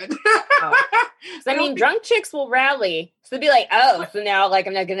have happened. So, I mean, drunk chicks will rally. So they'd be like, oh, so now like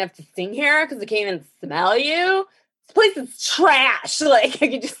I'm not gonna have to sing here because I can't even smell you. This place is trash. Like I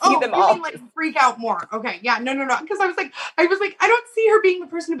can just see them all. Mean, like freak out more. Okay, yeah, no. Because I was like, I don't see her being the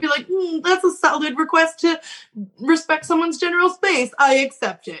person to be like, that's a solid request to respect someone's general space. I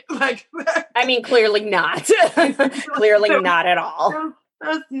accept it. Like, I mean, clearly not. Clearly not at all.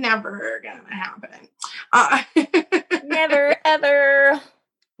 That's never gonna happen. Never ever.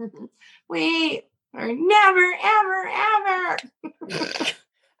 We are never, ever, ever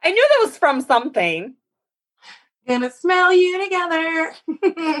I knew that was from something. gonna smell you together.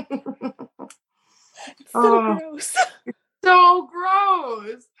 So gross. So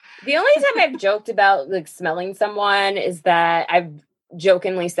gross. The only time I've joked about like smelling someone is that I've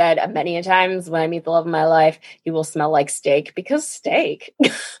jokingly said many a times when I meet the love of my life, he will smell like steak because steak.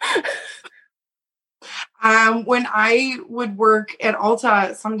 When I would work at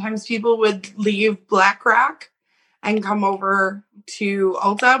Ulta, sometimes people would leave Black Rock and come over to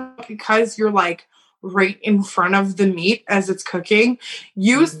Ulta because you're like right in front of the meat as it's cooking.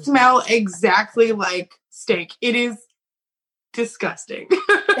 You smell exactly like steak. It is disgusting.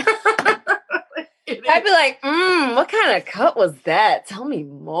 I'd be like, what kind of cut was that? Tell me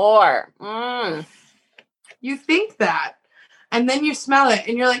more. You think that, and then you smell it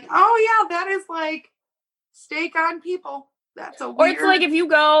and you're like, oh yeah, that is like steak on people. That's a weird... Or it's like if you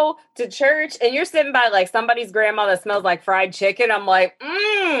go to church and you're sitting by like somebody's grandma that smells like fried chicken, I'm like,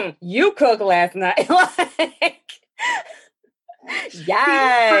 you cooked last night. Like,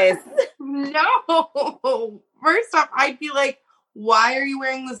 yes. No. First off, I'd be like, why are you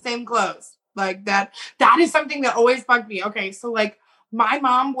wearing the same clothes? Like that is something that always bugged me. Okay, so like my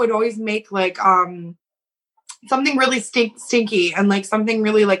mom would always make like something really stinky and like something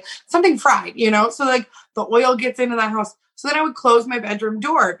really like something fried, you know? So like the oil gets into the house. So then I would close my bedroom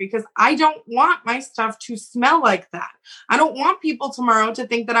door because I don't want my stuff to smell like that. I don't want people tomorrow to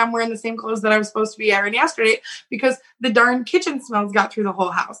think that I'm wearing the same clothes that I was supposed to be wearing yesterday because the darn kitchen smells got through the whole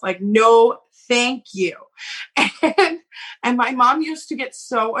house. Like, no, thank you. And my mom used to get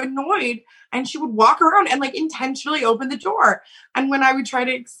so annoyed and she would walk around and like intentionally open the door. And when I would try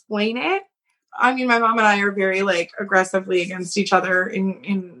to explain it, I mean, my mom and I are very like aggressively against each other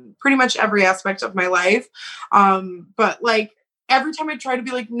in pretty much every aspect of my life. But like every time I try to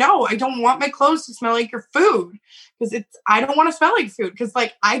be like, no, I don't want my clothes to smell like your food because I don't want to smell like food. Cause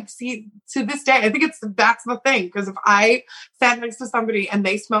like I see to this day, I think that's the thing. Cause if I sat next to somebody and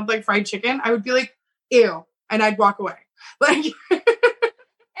they smelled like fried chicken, I would be like, ew. And I'd walk away. Like,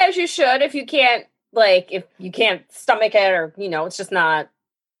 as you should, if you can't stomach it or, you know, it's just not,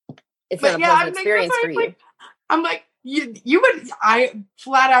 it's not a pleasant experience for you. I'm like, I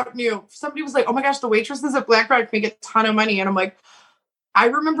flat out knew. Somebody was like, oh my gosh, the waitresses at Black Rock make a ton of money. And I'm like, I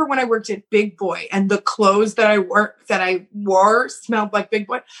remember when I worked at Big Boy and the clothes that I wore smelled like Big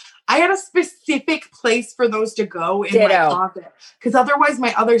Boy. I had a specific place for those to go in my closet because otherwise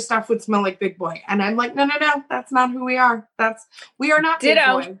my other stuff would smell like Big Boy. And I'm like, no, that's not who we are. We are not Big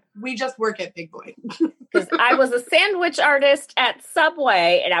Boy. We just work at Big Boy. Because I was a sandwich artist at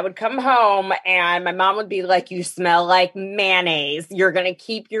Subway and I would come home and my mom would be like, you smell like mayonnaise. You're going to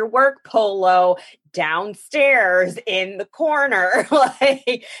keep your work polo downstairs in the corner.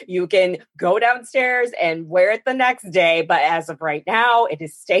 Like you can go downstairs and wear it the next day. But as of right now, it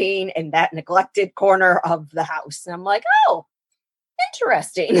is staying in that neglected corner of the house. And I'm like, oh,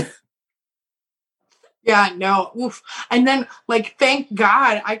 interesting. Yeah, no. Oof. And then like, thank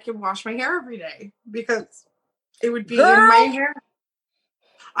God I can wash my hair every day because it would be in my hair.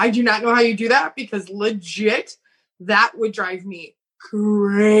 I do not know how you do that because legit, that would drive me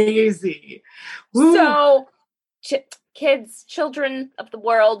crazy. Woo. So, kids, children of the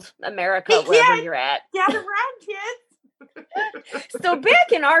world, America, Hey, wherever kids. you're at. Gather around, kids. So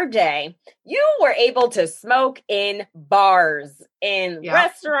back in our day, you were able to smoke in bars, in Yeah.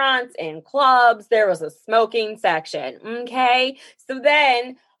 restaurants, in clubs. There was a smoking section. Okay. So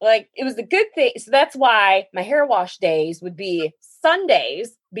then, like, it was a good thing. So that's why my hair wash days would be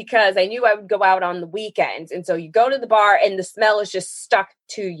Sundays, because I knew I would go out on the weekends. And so you go to the bar and the smell is just stuck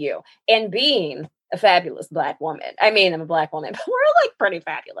to you. And being a fabulous Black woman, I mean, I'm a Black woman, but we're like pretty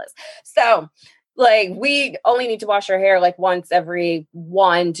fabulous. So, like, we only need to wash our hair like once every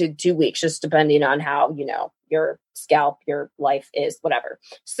 1 to 2 weeks, just depending on how, you know, your scalp, your life is, whatever.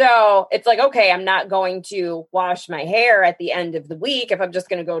 So it's like, okay, I'm not going to wash my hair at the end of the week if I'm just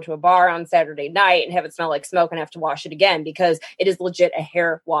going to go to a bar on Saturday night and have it smell like smoke and have to wash it again, because it is legit a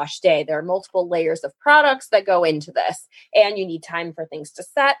hair wash day. There are multiple layers of products that go into this, and you need time for things to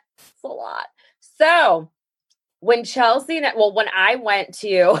set. It's a lot. So when when I went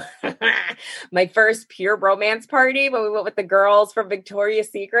to my first pure romance party, when we went with the girls from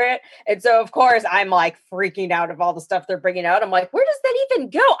Victoria's Secret. And so, of course, I'm like freaking out of all the stuff they're bringing out. I'm like, where does that even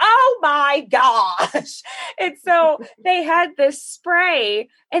go? Oh my gosh. And so they had this spray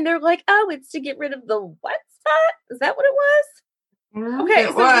and they're like, oh, it's to get rid of the wet spot. Is that what it was? Okay.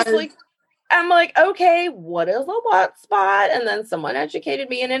 It So just was. like, I'm like, okay, what is a wet spot? And then someone educated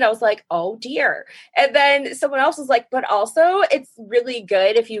me in it. I was like, oh dear. And then someone else was like, but also it's really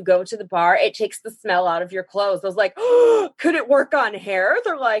good if you go to the bar, it takes the smell out of your clothes. I was like, oh, could it work on hair?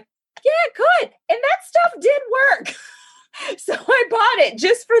 They're like, yeah, it could. And that stuff did work. So I bought it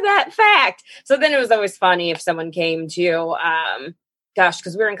just for that fact. So then it was always funny if someone came to,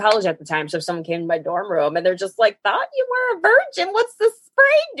 because we were in college at the time. So if someone came to my dorm room and they're just like, thought you were a virgin, what's the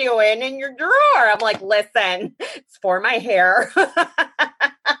spray doing in your drawer? I'm like, listen, it's for my hair.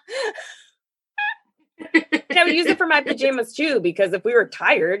 And I would use it for my pajamas too, because if we were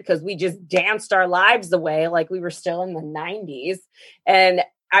tired, because we just danced our lives away like we were still in the 90s, and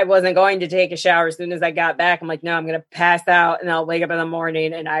I wasn't going to take a shower as soon as I got back. I'm like, no, I'm going to pass out and I'll wake up in the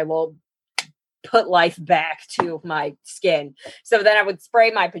morning and I will put life back to my skin. So then I would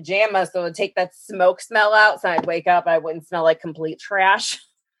spray my pajamas so it would take that smoke smell out. So I'd wake up, I wouldn't smell like complete trash.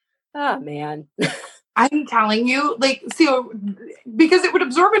 Oh man. I'm telling you, like, so because it would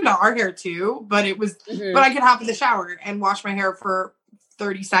absorb into our hair too, but it was, but I could hop in the shower and wash my hair for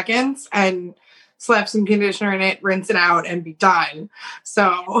 30 seconds and slap some conditioner in it, rinse it out, and be done.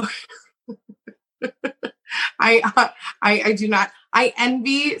 So I do not. I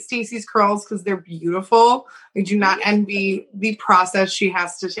envy Stacey's curls because they're beautiful. I do not envy the process she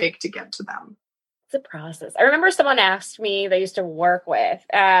has to take to get to them. It's a process. I remember someone asked me, they used to work with,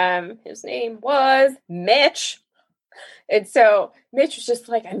 his name was Mitch. And so Mitch was just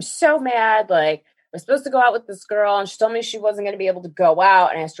like, I'm so mad. Like, we're supposed to go out with this girl and she told me she wasn't going to be able to go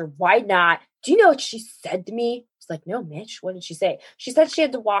out. And I asked her, why not? Do you know what she said to me? It's like, no, Mitch, what did she say? She said she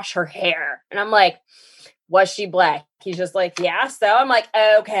had to wash her hair. And I'm like, was she black? He's just like, yeah. So I'm like,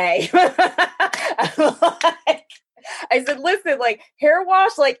 okay. I said, listen, like, hair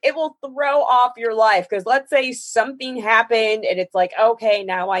wash, like, it will throw off your life. Because let's say something happened and it's like, okay,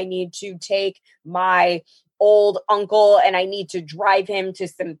 now I need to take my old uncle and I need to drive him to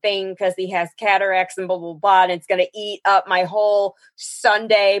something because he has cataracts and blah, blah, blah. And it's going to eat up my whole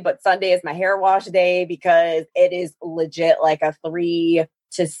Sunday. But Sunday is my hair wash day because it is legit like a 3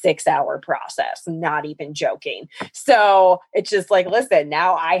 to 6 hour process, not even joking. So it's just like, listen,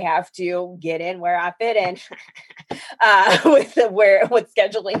 now I have to get in where I fit in with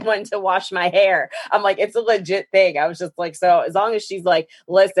scheduling when to wash my hair. I'm like, it's a legit thing. I was just like, so as long as she's like,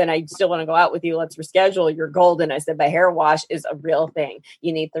 listen, I still want to go out with you, let's reschedule, you're golden. I said, my hair wash is a real thing.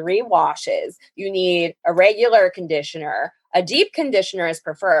 You need 3 washes. You need a regular conditioner. A deep conditioner is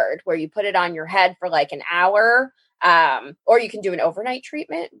preferred, where you put it on your head for like an hour. Or you can do an overnight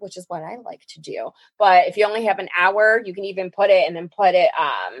treatment, which is what I like to do. But if you only have an hour, you can even put it and then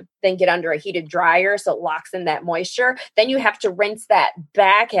then get under a heated dryer so it locks in that moisture. Then you have to rinse that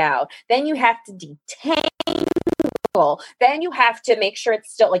back out. Then you have to detangle. Then you have to make sure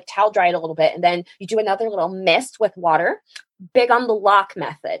it's still like towel dry it a little bit. And then you do another little mist with water. Big on the LOC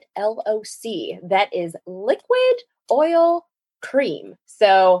method, LOC. That is liquid oil cream.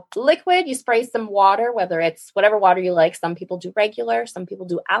 So liquid, you spray some water, whether it's whatever water you like. Some people do regular, some people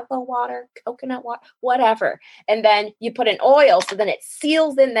do aloe water, coconut water, whatever. And then you put in oil, so then it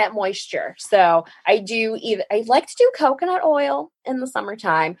seals in that moisture. So I like to do coconut oil in the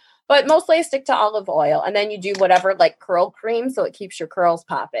summertime. But mostly I stick to olive oil, and then you do whatever like curl cream so it keeps your curls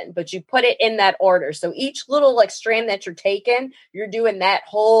popping. But you put it in that order. So each little like strand that you're taking, you're doing that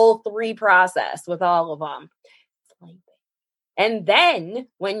whole 3 process with all of them. And then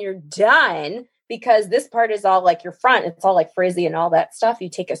when you're done, because this part is all like your front, it's all like frizzy and all that stuff, you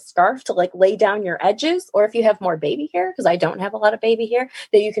take a scarf to like lay down your edges. Or if you have more baby hair, because I don't have a lot of baby hair,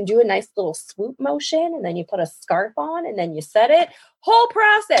 that you can do a nice little swoop motion, and then you put a scarf on and then you set it. Whole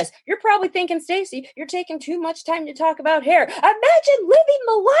process. You're probably thinking, Stacey, you're taking too much time to talk about hair. Imagine living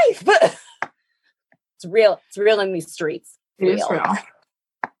the life. But it's real. It's real in these streets. It is real.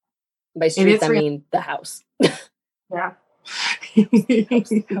 By streets, I mean the house. Yeah.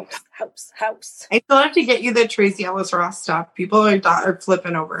 House. I still have to get you the Tracy Ellis Ross stuff. People are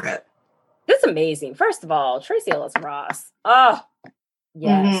flipping over it. That's amazing. First of all, Tracy Ellis Ross. Oh,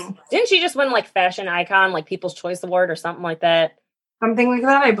 yes. Mhm. Didn't she just win like fashion icon, like People's Choice Award or something like that? Something like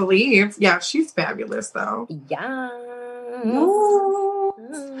that, I believe. Yeah, she's fabulous though. Yeah.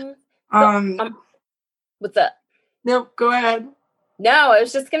 What's up? Nope, go ahead. No, I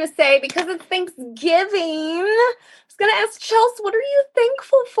was just going to say, because it's Thanksgiving, I was going to ask Chelsea, what are you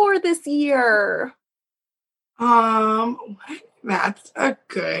thankful for this year? That's a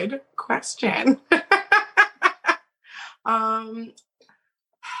good question.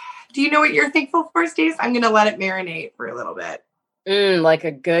 Do you know what you're thankful for, Stace? I'm going to let it marinate for a little bit. Like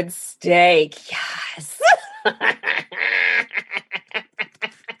a good steak. Yes.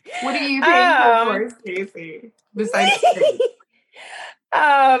 What are you thankful for, Stacey? Besides steak?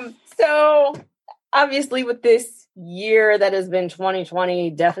 So obviously with this year that has been 2020,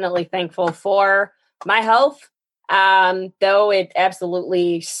 definitely thankful for my health. Though it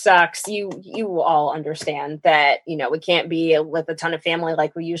absolutely sucks. You all understand that, we can't be with a ton of family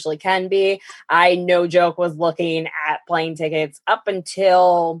like we usually can be. I, no joke, was looking at plane tickets up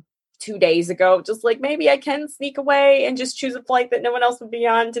until 2 days ago, just like maybe I can sneak away and just choose a flight that no one else would be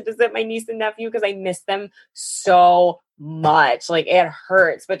on to visit my niece and nephew, because I miss them so much. Like, it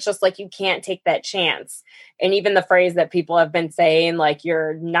hurts, but just like you can't take that chance. And even the phrase that people have been saying, like,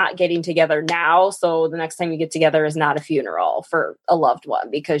 you're not getting together now, so the next time you get together is not a funeral for a loved one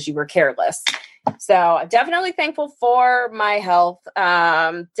because you were careless. So definitely thankful for my health.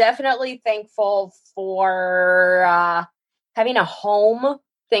 Definitely thankful for having a home.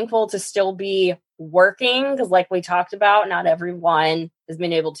 Thankful to still be working, because like we talked about, not everyone has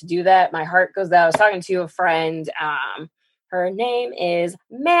been able to do that. My heart goes out. I was talking to a friend. Her name is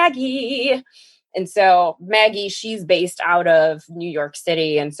Maggie. And so Maggie, she's based out of New York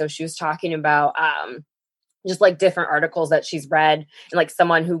City. And so she was talking about just like different articles that she's read, and like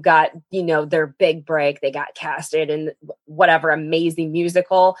someone who got, their big break, they got casted in whatever amazing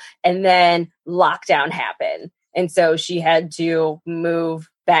musical, and then lockdown happened. And so she had to move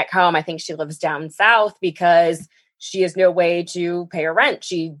back home. I think she lives down south because she has no way to pay her rent.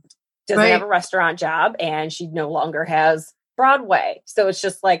 She doesn't have a restaurant job, and she no longer has Broadway. So it's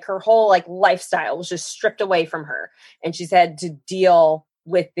just like her whole like lifestyle was just stripped away from her, and she's had to deal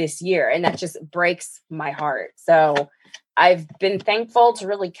with this year, and that just breaks my heart. So I've been thankful to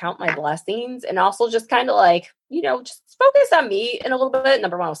really count my blessings, and also just kind of like, just focus on me in a little bit.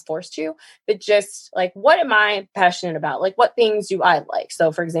 Number one, I was forced to, but just like, what am I passionate about? Like, what things do I like?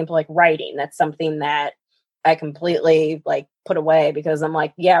 So for example, like writing, that's something that I completely like put away, because I'm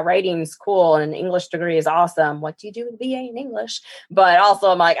like, yeah, writing's cool and an English degree is awesome. What do you do with a BA in English? But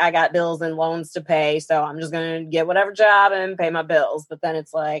also I'm like, I got bills and loans to pay, so I'm just going to get whatever job and pay my bills. But then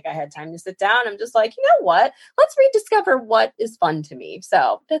it's like, I had time to sit down. I'm just like, you know what? Let's rediscover what is fun to me.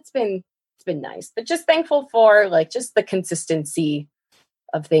 So it's been nice, but just thankful for like just the consistency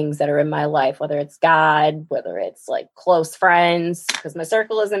of things that are in my life, whether it's God, whether it's like close friends, because my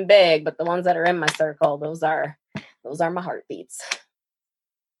circle isn't big, but the ones that are in my circle, those are my heartbeats.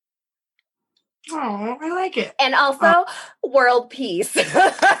 Oh, I like it. And also world peace.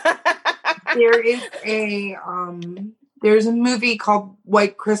 There is there's a movie called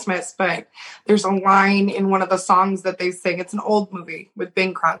White Christmas, but there's a line in one of the songs that they sing. It's an old movie with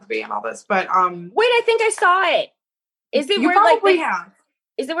Bing Crosby and all this, but wait, I think I saw it. Is it you where probably like have?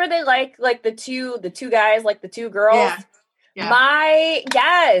 Is it where they like the two guys, like the two girls? Yeah. My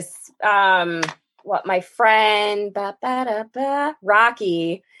friend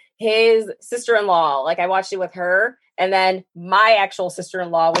Rocky, his sister-in-law, like I watched it with her, and then my actual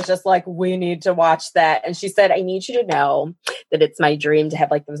sister-in-law was just like, we need to watch that. And she said, I need you to know that it's my dream to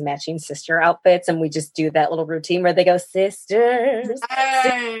have like those matching sister outfits, and we just do that little routine where they go, sisters,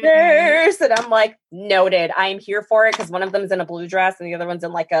 sisters. And I'm like, noted. I'm here for it, because one of them's in a blue dress and the other one's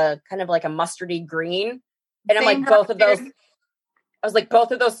in like a kind of like a mustardy green. And I'm like, both of those. I was like,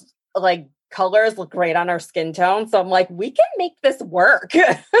 both of those like colors look great on our skin tone. So I'm like, we can make this work.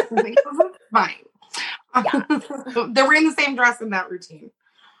 Fine. They're wearing the same dress in that routine.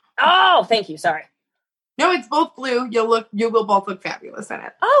 Oh, thank you. Sorry. No, it's both blue. You will both look fabulous in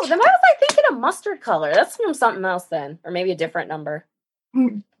it. Oh, then why was I thinking a mustard color? That's from something else then, or maybe a different number.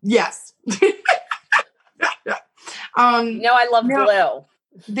 Yes. No, I love blue.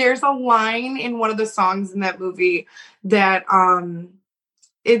 There's a line in one of the songs in that movie that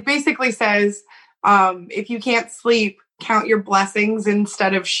it basically says, if you can't sleep, count your blessings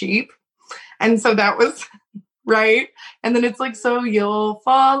instead of sheep. And so that was right. And then it's like, so you'll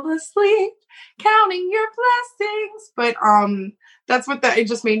fall asleep counting your blessings. But that's what it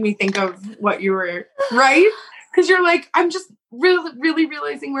just made me think of what you were, right? Because you're like, I'm just really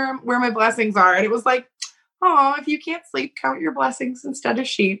realizing where my blessings are. And it was like, oh, if you can't sleep, count your blessings instead of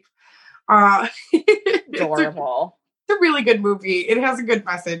sheep. Adorable. It's a really good movie. It has a good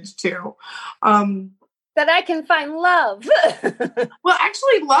message too. That I can find love. Well,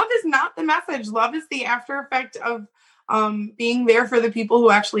 actually, love is not the message. Love is the after effect of being there for the people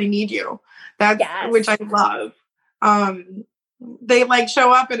who actually need you. That's which I love. They like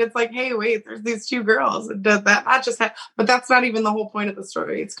show up and it's like, hey, wait, there's these two girls. And does that not just but that's not even the whole point of the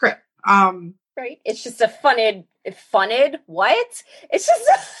story. It's great. Right. It's just a funned. What? It's just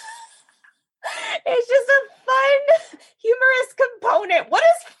a fun, humorous component. What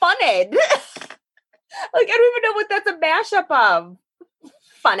is funned? Like, I don't even know what that's a mashup of.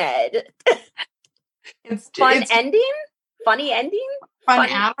 Funned. It's ending? Funny ending? Fun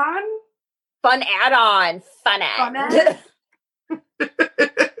add-on? Fun add-on.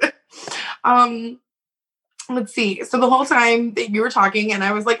 Let's see. So the whole time that you were talking, and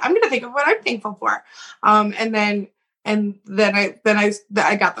I was like, I'm going to think of what I'm thankful for. And then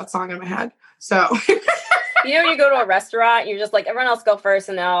I got that song in my head. So, you go to a restaurant, you're just like, everyone else go first,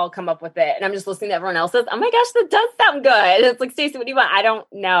 and then I'll come up with it. And I'm just listening to everyone else's. Oh my gosh, that does sound good. It's like, Stacey, what do you want? I don't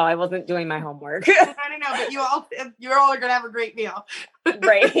know. I wasn't doing my homework. I don't know, but you all are going to have a great meal.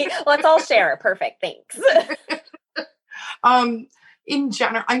 Right. Let's all share. Perfect. Thanks. In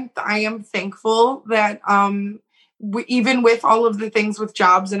general, I am thankful that even with all of the things with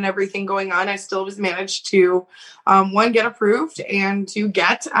jobs and everything going on, I still was managed to one, get approved, and to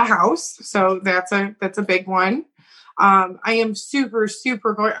get a house. So that's a big one. I am super see,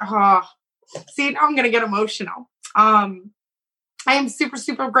 now I'm gonna get emotional. I am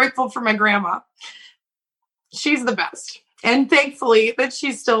super grateful for my grandma. She's the best, and thankfully that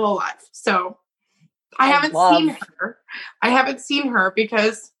she's still alive. So I haven't seen her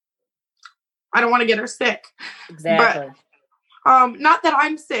because I don't want to get her sick. Exactly. But, not that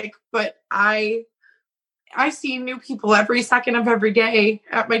I'm sick, but I see new people every second of every day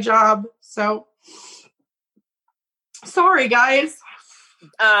at my job. So sorry, guys.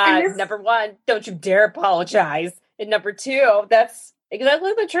 Number one, don't you dare apologize. And number two, that's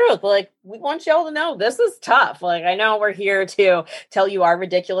exactly the truth. Like, we want y'all to know this is tough. Like, I know we're here to tell you our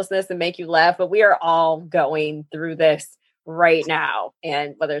ridiculousness and make you laugh, but we are all going through this right now.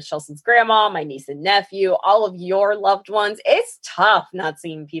 And whether it's Chelsea's grandma, my niece and nephew, all of your loved ones, it's tough not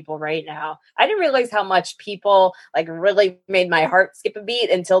seeing people right now. I didn't realize how much people like really made my heart skip a beat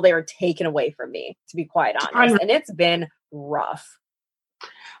until they were taken away from me, to be quite honest. And it's been rough.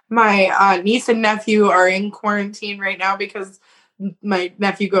 My niece and nephew are in quarantine right now because my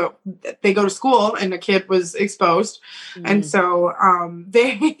nephew go to school and a kid was exposed. And so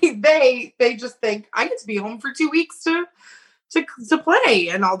they just think I get to be home for 2 weeks to play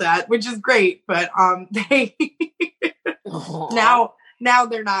and all that, which is great. But they now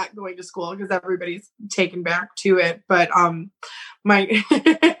they're not going to school because everybody's taken back to it. But my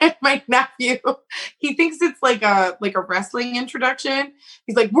my nephew, he thinks it's like a wrestling introduction.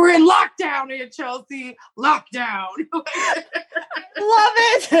 He's like, we're in lockdown at Chelsea. Lockdown. Love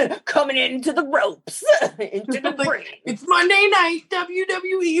it. Coming into the ropes. Into the ring. It's Monday night,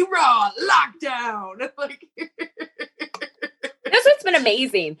 WWE Raw. Lockdown. That's what's been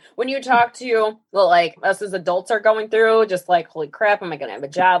amazing. When you talk to, well, like us as adults are going through, just like, holy crap, am I going to have a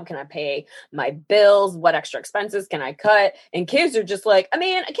job? Can I pay my bills? What extra expenses can I cut? And kids are just like, I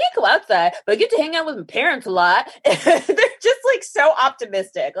mean, I can't go outside, but I get to hang out with my parents a lot. They're just like so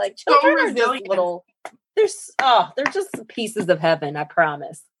optimistic. Like children are just little, they're just pieces of heaven, I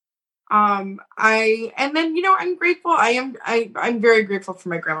promise. I'm grateful. I'm very grateful for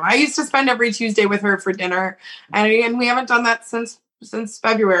my grandma. I used to spend every Tuesday with her for dinner, and we haven't done that since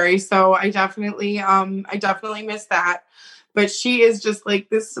February. So I definitely miss that. But she is just like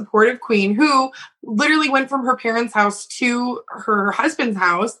this supportive queen who literally went from her parents' house to her husband's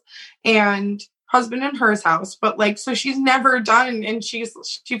house, and husband in her house, but like, so she's never done, and she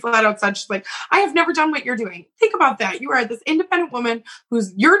flat out said, she's like, I have never done what you're doing. Think about that. You are this independent woman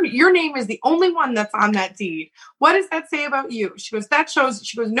whose your name is the only one that's on that deed. What does that say about you? She goes, that shows,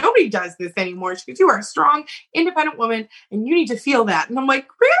 she goes, nobody does this anymore. She goes, you are a strong, independent woman, and you need to feel that. And I'm like,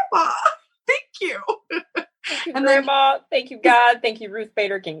 Grandma, thank you. Thank you, And then- Grandma. Thank you, God. Thank you, Ruth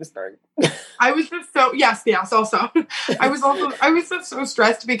Bader Ginsburg. I was just so yes, also. I was just so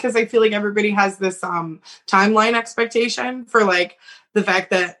stressed because I feel like everybody has this timeline expectation for like the fact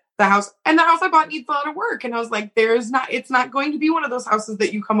that the house I bought needs a lot of work. And I was like, it's not going to be one of those houses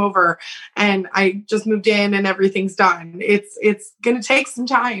that you come over and I just moved in and everything's done. It's gonna take some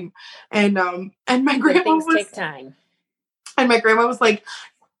time. And my grandma take time. And my grandma was like,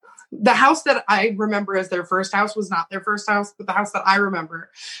 the house that I remember as their first house was not their first house, but the house that I remember.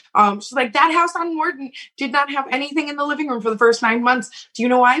 She's like, that house on Warden did not have anything in the living room for the first 9 months. Do you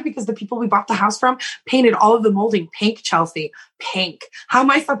know why? Because the people we bought the house from painted all of the molding pink, Chelsea, pink. How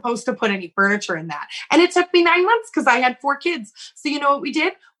am I supposed to put any furniture in that? And it took me 9 months because I had 4 kids. So you know what we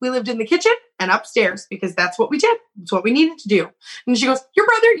did? We lived in the kitchen and upstairs because that's what we did. It's what we needed to do. And she goes, your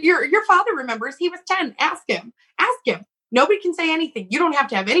brother, your father remembers. He was 10. Ask him. Nobody can say anything. You don't have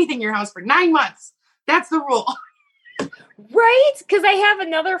to have anything in your house for 9 months. That's the rule. Right? Because I have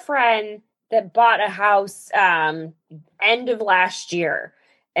another friend that bought a house end of last year.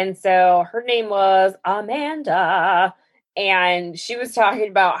 And so her name was Amanda. And she was talking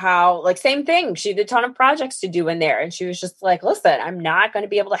about how, like, same thing. She had a ton of projects to do in there. And she was just like, listen, I'm not going to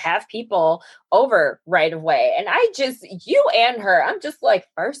be able to have people over right away. And you and her, I'm just like,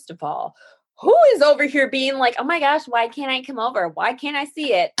 first of all, who is over here being like, oh my gosh, why can't I come over? Why can't I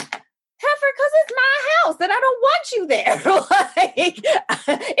see it? Heifer, because it's my house and I don't want you there. Like,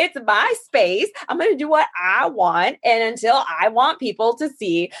 it's my space. I'm going to do what I want. And until I want people to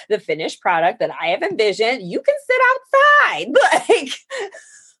see the finished product that I have envisioned, you can sit outside.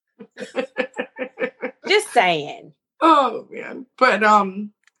 Like, just saying. Oh man. But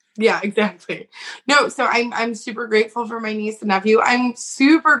yeah, exactly. No, so I'm super grateful for my niece and nephew. I'm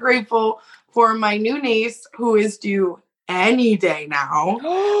super grateful for my new niece who is due any day now.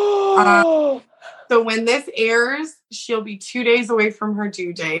 So when this airs, she'll be 2 days away from her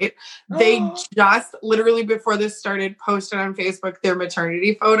due date. They just literally before this started posted on Facebook their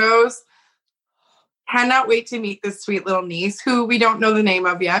maternity photos. Cannot wait to meet this sweet little niece who we don't know the name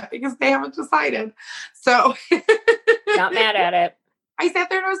of yet because they haven't decided. So not mad at it. I sat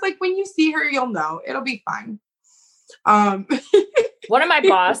there and I was like, when you see her, you'll know. It'll be fine. One of my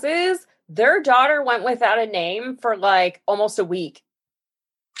bosses, their daughter went without a name for like almost a week.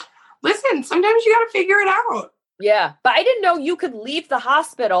 Listen, sometimes you got to figure it out. Yeah, but I didn't know you could leave the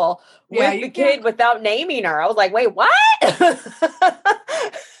hospital with the kid without naming her. I was like, wait, what?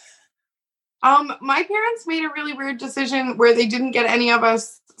 My parents made a really weird decision where they didn't get any of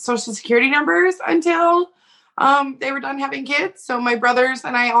us social security numbers until they were done having kids. So my brothers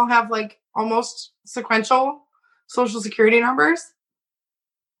and I all have like almost sequential social security numbers.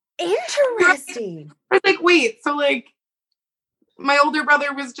 Interesting. I was like, wait, so like my older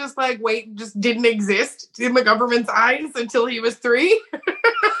brother was just like, wait, just didn't exist in the government's eyes until he was 3.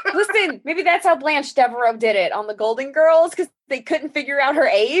 Listen, maybe that's how Blanche Devereaux did it on the Golden Girls because they couldn't figure out her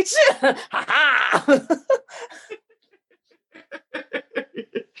age.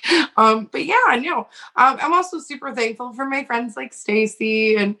 But yeah, no. I'm also super thankful for my friends like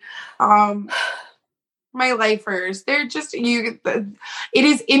Stacy and my lifers. They're just it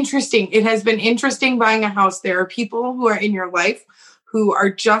is interesting. It has been interesting buying a house. There are people who are in your life who are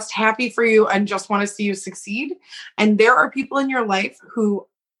just happy for you and just want to see you succeed. And there are people in your life who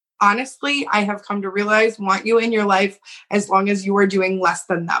honestly, I have come to realize want you in your life as long as you are doing less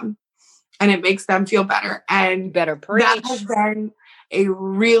than them. And it makes them feel better. And better preach. That has been a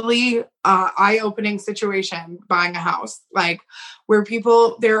really eye-opening situation buying a house, like where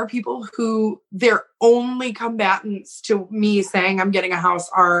there are people who their only combatants to me saying I'm getting a house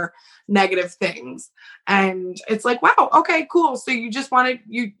are negative things. And it's like, wow, okay, cool. So you just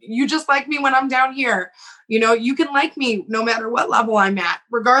you just like me when I'm down here. You know, you can like me no matter what level I'm at,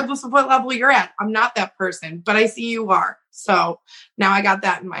 regardless of what level you're at. I'm not that person, but I see you are. So now I got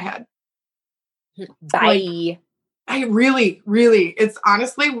that in my head. Bye. I really, it's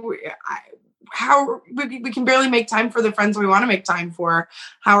honestly how we can barely make time for the friends we want to make time for.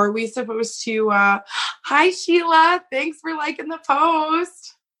 How are we supposed to? Hi, Sheila. Thanks for liking the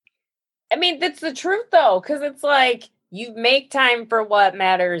post. I mean, that's the truth, though, because it's like you make time for what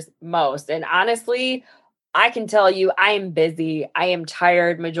matters most. And honestly, I can tell you I am busy. I am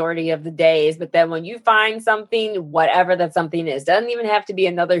tired majority of the days. But then when you find something, whatever that something is, doesn't even have to be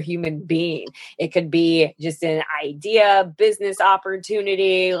another human being. It could be just an idea, business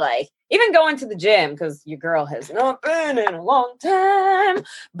opportunity, like even going to the gym because your girl has not been in a long time.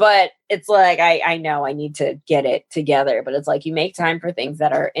 But it's like, I know I need to get it together. But it's like you make time for things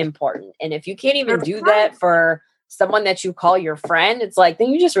that are important. And if you can't even do that for someone that you call your friend, it's like, then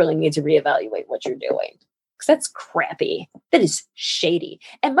you just really need to reevaluate what you're doing. Because that's crappy. That is shady.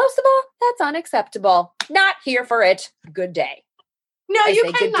 And most of all, that's unacceptable. Not here for it. Good day. No, I you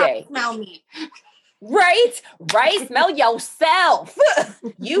say good cannot day. smell me. Right? Right? Smell yourself.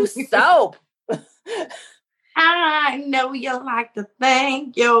 You soap. I know you like to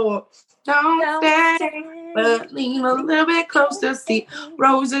thank you. Don't stay, but lean a little bit closer. See,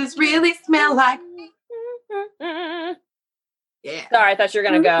 roses really smell like. Yeah. Sorry, I thought you were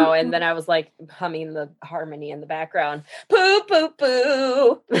going to go. And then I was like humming the harmony in the background. Poo, poo,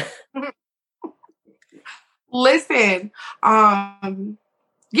 poo. Listen,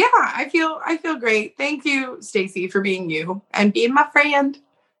 yeah, I feel great. Thank you, Stacey, for being you and being my friend.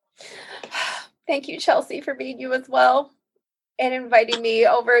 Thank you, Chelsea, for being you as well. And inviting me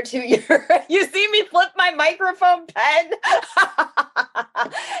over to your, you see me flip my microphone pen.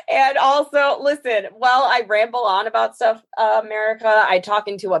 And also, listen, while I ramble on about stuff, America, I talk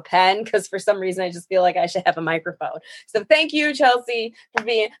into a pen because for some reason I just feel like I should have a microphone. So thank you, Chelsea, for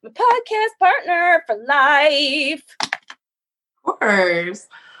being my podcast partner for life. Of course.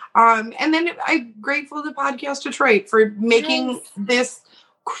 And then I'm grateful to Podcast Detroit for making this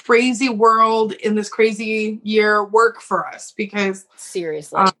crazy world in this crazy year work for us because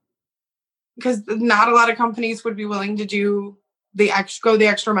seriously, because not a lot of companies would be willing to do the extra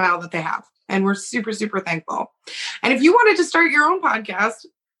mile that they have, and we're super, super thankful. And if you wanted to start your own podcast,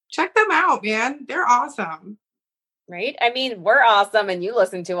 check them out, man. They're awesome. Right? I mean, we're awesome and you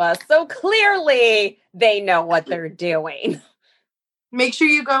listen to us, so clearly they know what they're doing. Make sure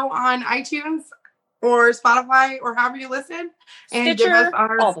you go on iTunes or Spotify or however you listen and Stitcher,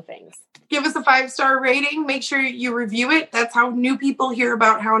 all the things. Give us a 5-star rating. Make sure you review it. That's how new people hear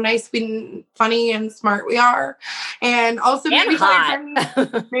about how nice and funny and smart we are. And also maybe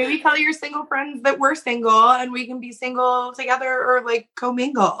tell your single friends that we're single and we can be single together or like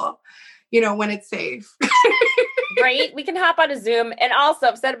commingle, when it's safe. Right? We can hop on a Zoom. And also,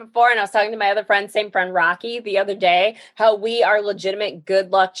 I've said it before, and I was talking to my other friend, same friend, Rocky, the other day, how we are legitimate good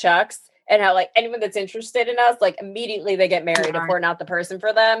luck chucks. And how, like, anyone that's interested in us, like, immediately they get married if we're not the person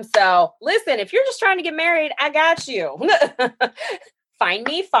for them. So, listen, if you're just trying to get married, I got you. Find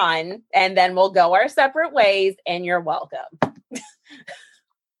me fun, and then we'll go our separate ways, and you're welcome.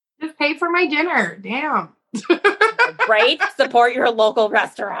 Just pay for my dinner. Damn. Right? Support your local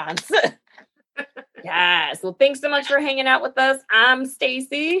restaurants. Yes. Well, thanks so much for hanging out with us. I'm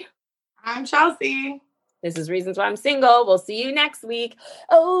Stacey. I'm Chelsea. This is Reasons Why I'm Single. We'll see you next week.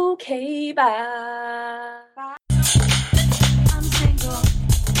 Okay, bye. Bye.